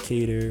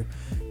educator.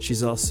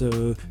 She's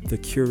also the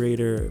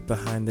curator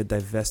behind the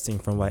Divesting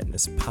from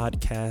Whiteness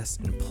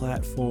podcast and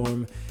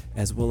platform,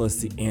 as well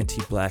as the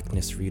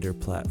Anti-Blackness Reader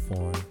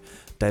platform.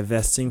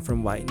 Divesting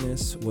from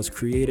Whiteness was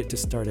created to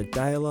start a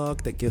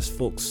dialogue that gives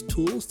folks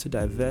tools to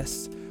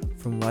divest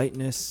from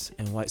whiteness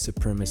and white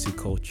supremacy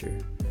culture.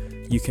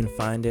 You can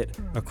find it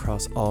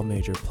across all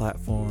major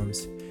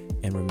platforms,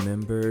 and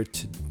remember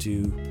to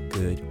do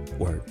good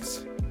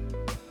works.